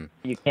 Mm-hmm.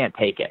 You can't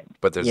take it.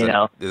 But there's You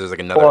know, there's like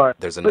or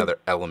another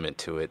element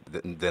to it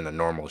than a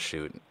normal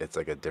shoot. It's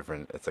like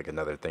it's like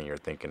another thing you're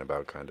thinking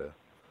about, kind of.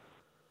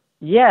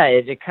 yeah,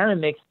 it kind of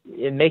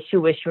makes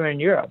you wish you were in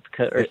Europe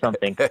or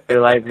something.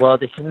 You're like, well,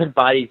 the human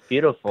body's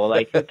beautiful.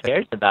 Like, who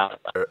cares about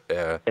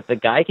Yeah. if a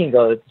guy can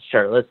go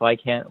shirtless? Why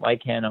can't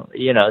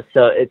you know?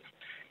 So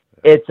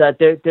it's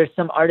there's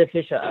some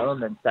artificial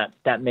elements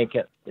that make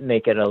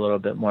it a little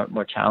bit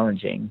more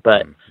challenging.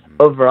 But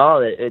overall,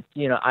 it's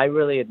you know, I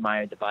really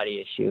admired the body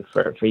issue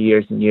for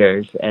years and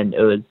years, and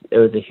it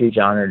was a huge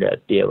honor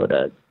to be able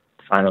to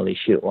finally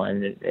shoot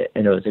one,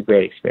 and it was a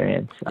great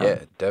experience. Yeah,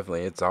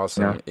 definitely, it's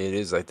awesome. Yeah. It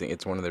is. I think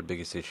it's one of their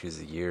biggest issues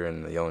a year,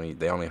 and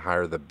they only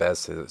hire the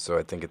best. So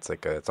I think it's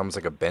almost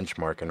like a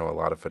benchmark. I know a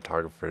lot of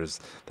photographers.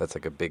 That's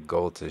like a big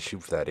goal to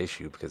shoot for that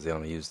issue because they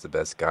only use the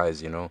best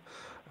guys. You know.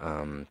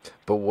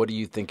 But what do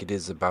you think it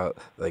is about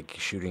like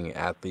shooting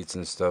athletes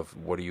and stuff?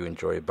 What do you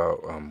enjoy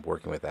about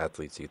working with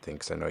athletes? Do you think?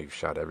 'Cause I know you've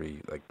shot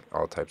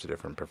all types of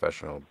different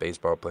professional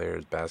baseball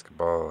players,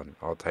 basketball, and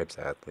all types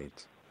of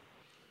athletes.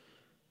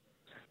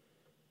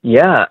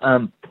 Yeah.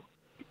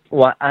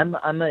 Well, I'm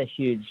a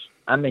huge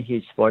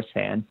sports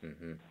fan,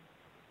 Mm-hmm.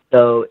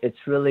 so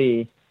it's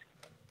really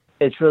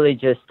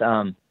just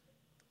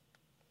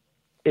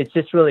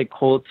really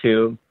cool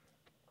to.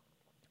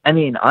 I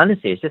mean,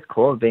 honestly, it's just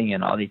cool being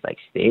in all these like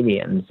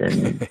stadiums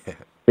and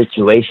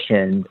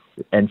situations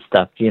and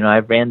stuff. You know, I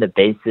ran the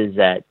bases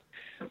at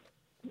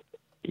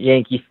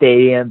Yankee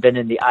Stadium, been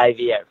in the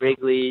Ivy at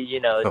Wrigley. You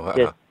know, it's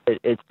Wow.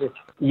 it's just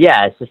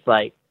yeah, it's just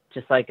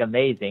like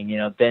amazing. You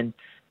know, been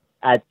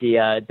at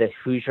the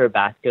Hoosier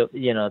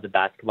the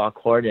basketball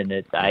court, and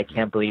I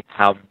can't believe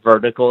how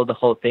vertical the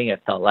whole thing.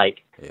 It felt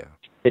like Yeah.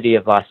 City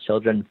of Lost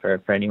Children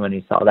for anyone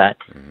who saw that.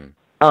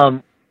 Mm-hmm.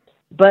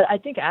 But I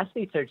think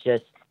athletes are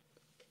just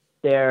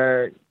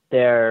they're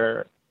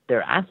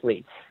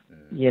athletes,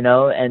 you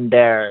know, and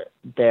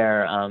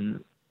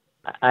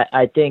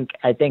I think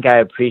I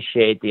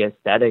appreciate the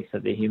aesthetics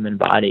of the human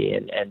body,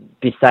 and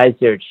besides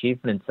their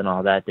achievements and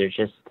all that, they're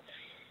just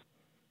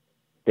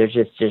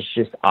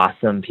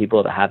awesome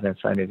people to have in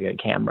front of your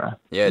camera.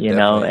 Yeah, you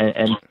know,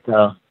 definitely. and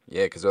so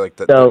Yeah, because they're like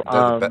they're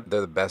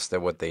the best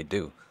at what they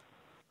do.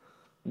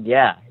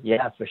 yeah,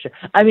 for sure.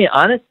 I mean,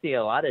 honestly,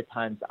 a lot of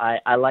times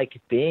I like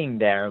being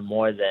there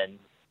more than.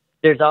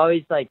 There's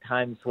always like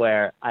times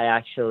where I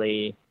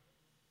actually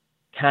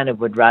kind of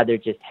would rather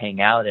just hang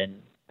out,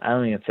 and I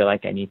don't even feel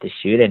like I need to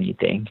shoot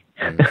anything.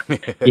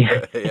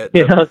 Yeah,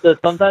 You know, so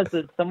sometimes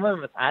with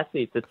someone with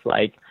athletes, it's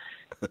like,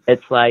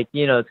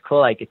 you know, it's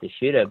cool I get to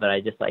shoot it, but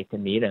I just like to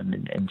meet them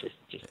and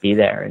just be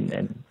there and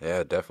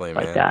yeah, definitely,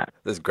 like man. that.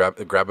 Just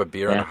grab a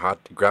beer Yeah.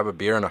 grab a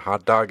beer and a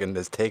hot dog and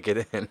just take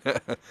it in.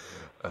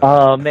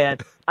 Oh man,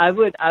 I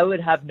would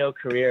have no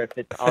career if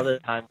it's all the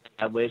time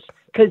I wish.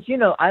 Because you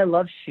know, I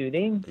love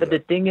shooting, but Yeah.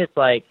 the thing is,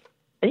 like,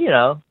 you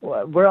know,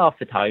 we're all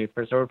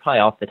photographers, or we're probably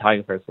all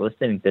photographers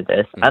listening to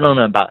this. I don't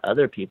know about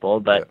other people,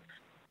 but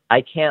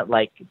I can't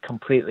like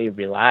completely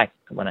relax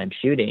when I'm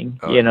shooting.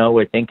 Oh, You know,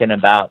 we're thinking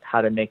about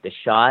how to make the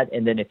shot,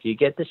 and then if you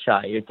get the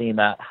shot, you're thinking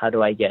about how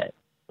do I get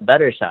a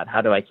better shot?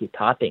 How do I keep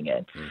topping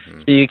it?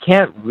 Mm-hmm. So you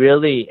can't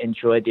really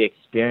enjoy the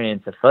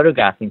experience of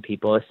photographing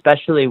people,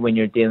 especially when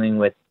you're dealing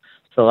with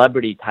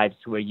celebrity types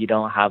where you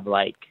don't have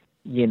like,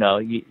 you know,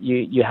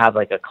 you have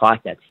like a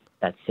clock that's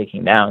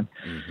ticking down.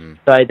 Mm-hmm.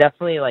 So I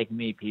definitely like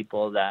meet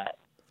people that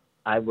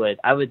I would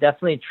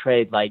definitely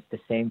trade like the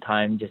same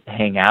time just to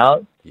hang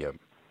out Yep.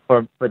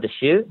 for the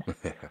shoot.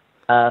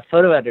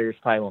 Photo editors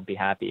probably won't be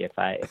happy if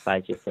I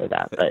just say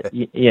that, but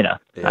you know,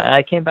 Yeah.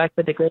 I came back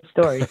with a great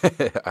story.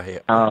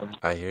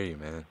 I hear you,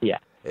 man. Yeah.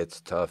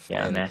 It's tough.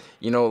 Yeah, And, man.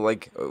 you know,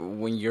 like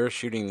when you're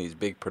shooting these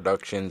big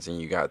productions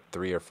and you got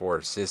 3 or 4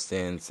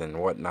 assistants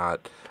and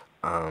whatnot,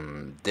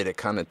 did it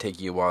kind of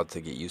take you a while to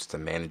get used to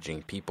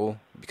managing people?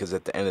 Because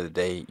at the end of the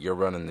day, you're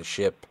running the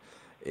ship.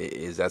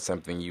 Is that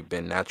something you've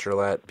been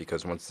natural at?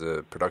 Because once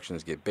the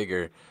productions get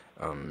bigger,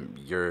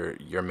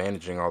 you're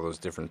managing all those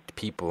different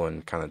people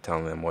and kind of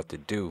telling them what to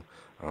do.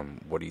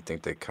 What do you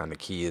think the kind of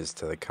key is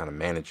to like kind of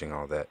managing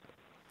all that?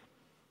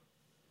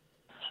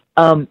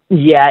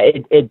 Yeah,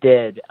 it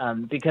did.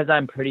 Because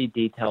I'm pretty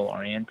detail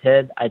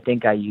oriented, I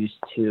think I used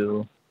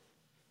to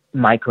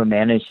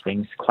micromanage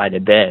things quite a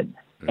bit.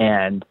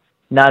 And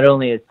not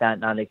only is that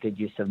not a good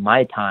use of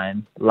my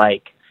time,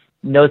 like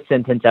no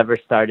sentence ever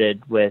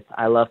started with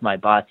 "I love my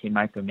boss, he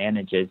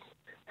micromanages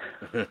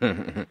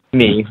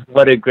me."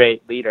 What a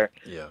great leader.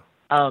 Yeah.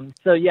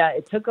 So yeah,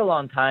 it took a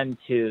long time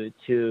to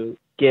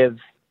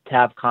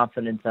have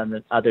confidence on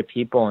the other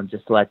people and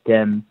just let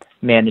them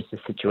manage the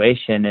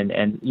situation.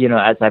 And you know,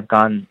 as I've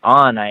gone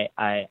on,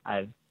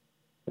 I've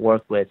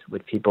worked with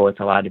people with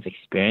a lot of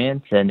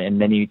experience and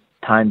many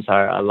times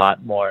are a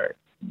lot more,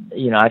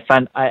 you know,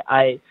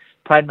 I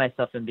pride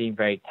myself in being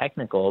very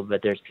technical,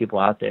 but there's people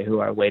out there who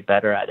are way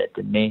better at it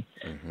than me.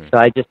 Mm-hmm. So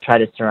I just try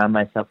to surround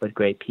myself with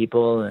great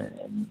people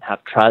and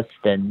have trust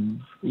and,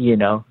 you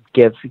know,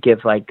 give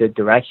like good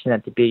direction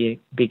at the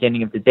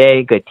beginning of the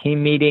day, good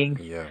team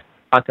meetings, Yeah.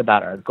 talk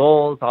about our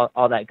goals,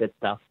 all that good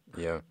stuff.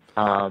 Yeah.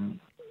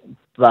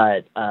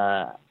 But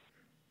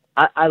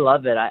I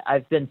love it.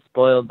 I've been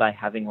spoiled by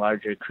having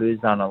larger crews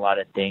on a lot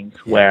of things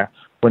where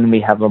when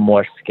we have a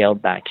more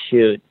scaled back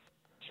shoot,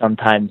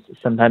 sometimes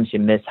you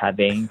miss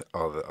having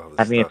all the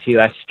having stuff, a few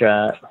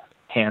extra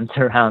hands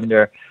around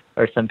or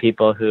some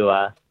people who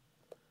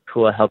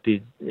will help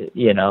you,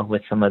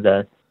 with some of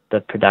the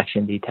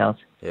production details.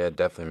 Yeah,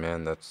 definitely,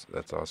 man.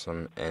 That's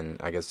awesome.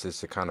 And I guess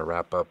just to kind of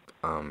wrap up,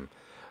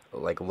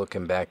 like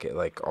looking back at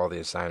like all the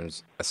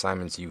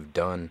assignments you've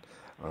done,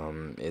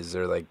 is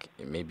there like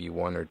maybe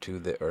one or two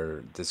that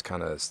or just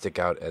kind of stick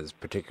out as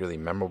particularly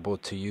memorable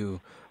to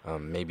you?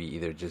 Maybe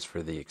either just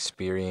for the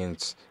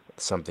experience,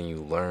 something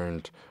you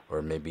learned,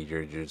 or maybe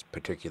you're just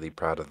particularly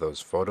proud of those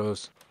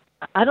photos.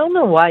 I don't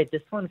know why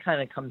this one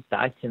kind of comes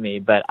back to me,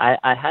 but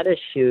I had a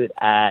shoot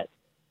at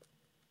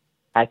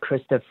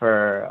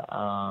Christopher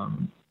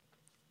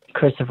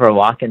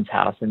Walken's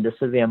house, and this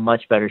would be a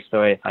much better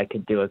story if I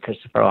could do a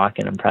Christopher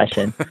Walken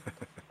impression.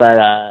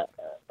 But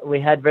we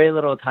had very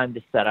little time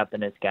to set up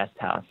in his guest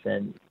house,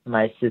 and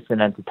my assistant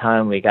at the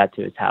time, we got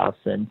to his house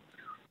and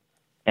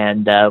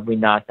we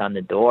knocked on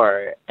the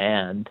door,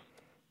 and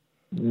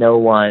no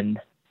one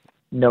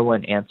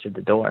answered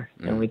the door,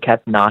 and we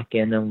kept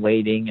knocking and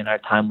waiting, and our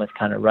time was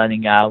kind of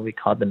running out. We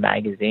called the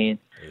magazine,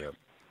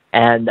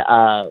 and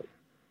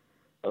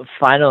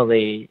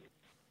finally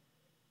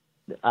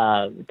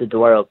the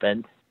door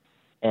opened,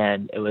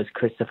 and it was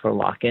Christopher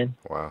Walken.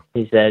 Wow.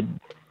 He said,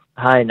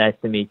 "Hi, nice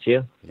to meet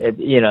you."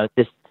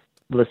 Just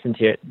listen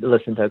to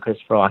a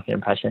Christopher Walken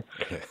impression.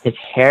 His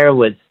hair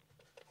was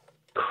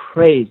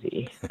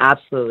crazy,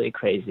 absolutely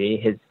crazy.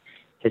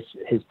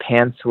 His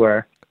pants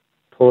were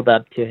pulled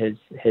up to his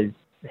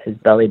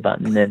belly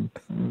button, and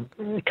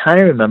I kind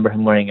of remember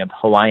him wearing a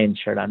Hawaiian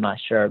shirt. I'm not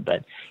sure,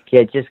 but he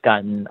had just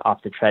gotten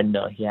off the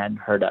treadmill. He hadn't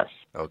heard us.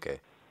 Okay.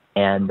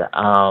 And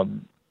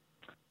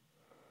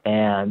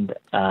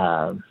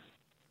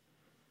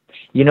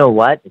you know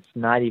what? It's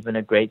not even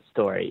a great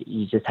story.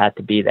 You just have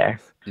to be there.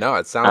 No,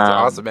 it sounds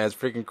awesome, man. It's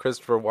freaking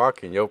Christopher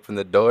Walken. You open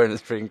the door and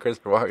it's freaking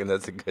Christopher Walken.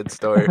 That's a good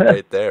story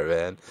right there,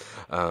 man.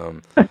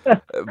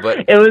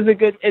 But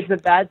it's a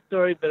bad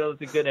story, but it was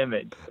a good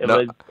image. It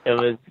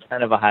was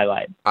kind of a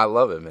highlight. I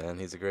love it, man.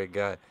 He's a great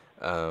guy.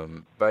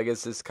 But I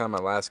guess this is kind of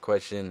my last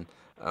question.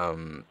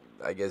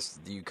 I guess,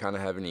 do you kind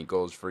of have any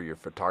goals for your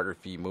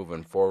photography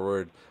moving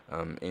forward?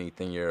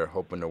 Anything you're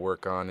hoping to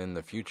work on in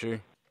the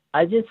future?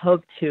 I just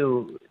hope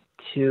to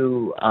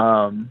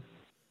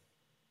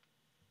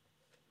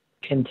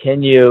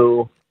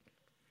continue,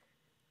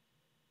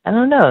 I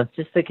don't know,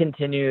 just to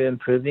continue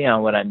improving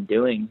on what I'm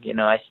doing.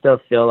 I still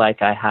feel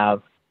like I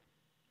have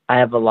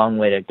a long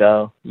way to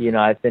go.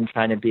 I've been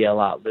trying to be a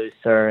lot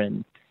looser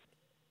and,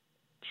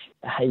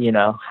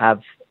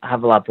 have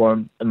a lot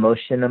more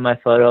emotion in my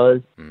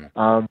photos.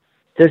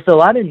 There's a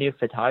lot of new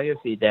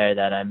photography there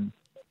that I'm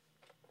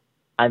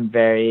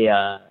very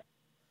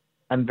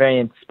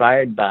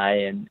inspired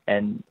by,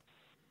 and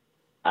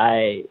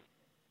I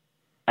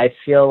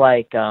feel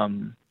like I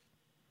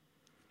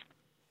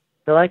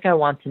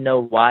want to know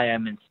why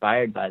I'm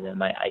inspired by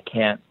them. I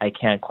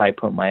can't quite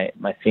put my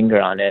finger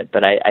on it,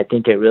 but I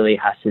think it really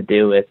has to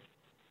do with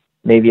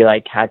maybe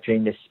like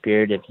capturing the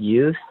spirit of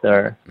youth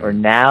or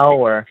now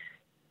or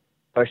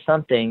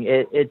something.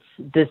 It's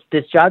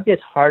this job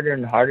gets harder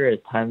and harder as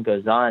time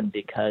goes on,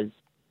 because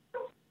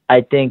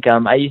I think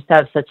I used to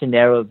have such a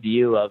narrow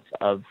view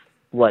of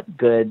what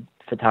good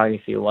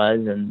photography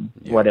was and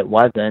what it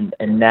wasn't,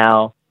 and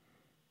now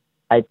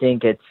I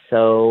think it's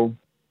so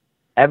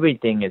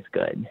everything is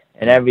good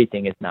and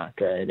everything is not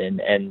good,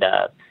 and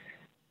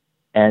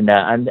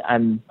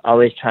I'm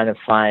always trying to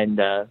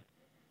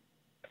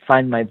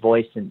find my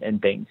voice in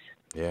things.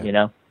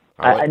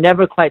 I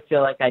never quite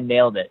feel like I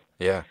nailed it.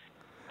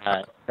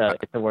 So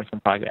it's a work in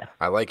progress.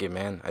 I like it,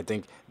 man. I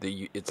think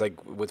it's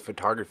like with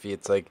photography,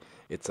 it's like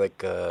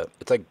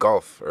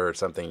golf or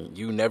something.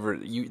 You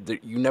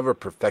never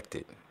perfect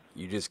it.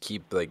 You just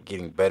keep like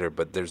getting better,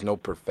 but there's no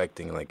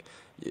perfecting like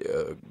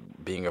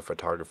being a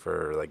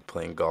photographer or like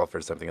playing golf or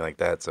something like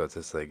that. So it's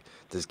just like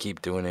just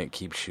keep doing it,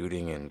 keep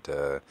shooting, and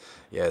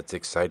it's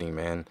exciting,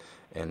 man.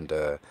 And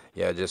I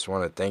just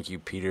want to thank you,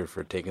 Peter,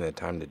 for taking the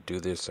time to do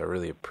this. I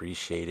really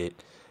appreciate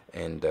it.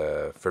 And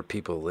for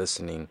people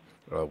listening,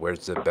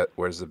 where's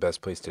the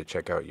best place to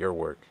check out your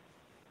work?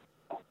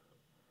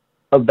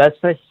 Oh,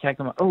 best place to check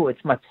them out. Oh,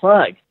 it's my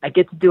plug. I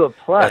get to do a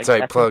plug. That's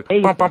right, plug.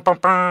 Bum, bum, bum,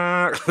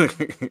 bum.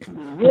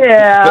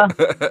 Yeah.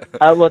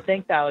 Well,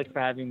 thanks, Alex, for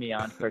having me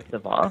on, first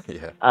of all.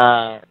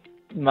 Yeah.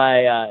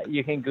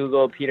 You can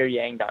Google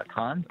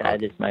peteryang.com.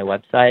 That is my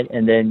website.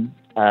 And then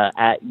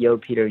at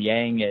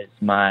YoPeterYang is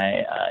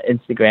my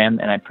Instagram,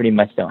 and I pretty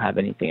much don't have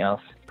anything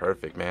else.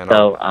 Perfect, man.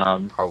 So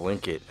I'll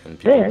link it, and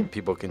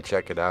people can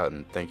check it out.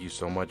 And thank you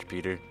so much,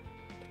 Peter.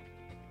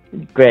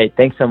 Great.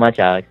 Thanks so much,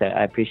 Alex.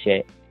 I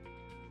appreciate it.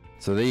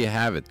 So there you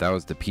have it. That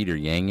was the Peter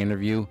Yang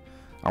interview.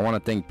 I want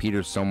to thank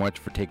Peter so much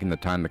for taking the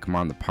time to come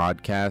on the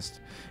podcast.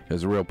 It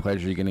was a real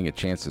pleasure getting a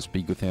chance to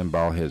speak with him about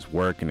all his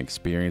work and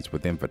experience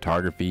within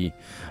photography.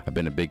 I've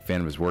been a big fan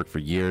of his work for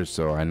years,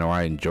 so I know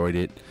I enjoyed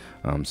it.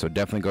 So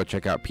definitely go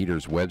check out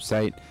Peter's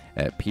website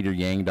at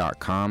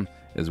peteryang.com,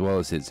 as well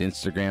as his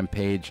Instagram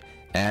page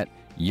at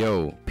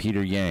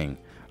 @YoPeterYang.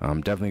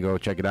 Definitely go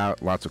check it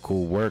out. Lots of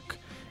cool work.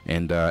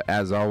 And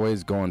as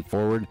always, going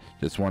forward,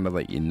 just wanted to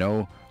let you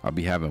know I'll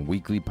be having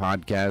weekly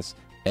podcasts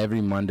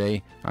every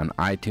Monday on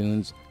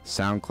iTunes,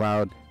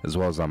 SoundCloud, as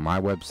well as on my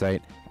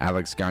website,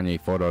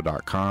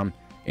 alexgagnephoto.com,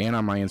 and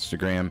on my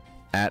Instagram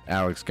at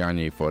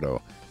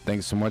alexgagnephoto.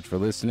 Thanks so much for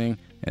listening,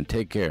 and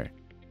take care.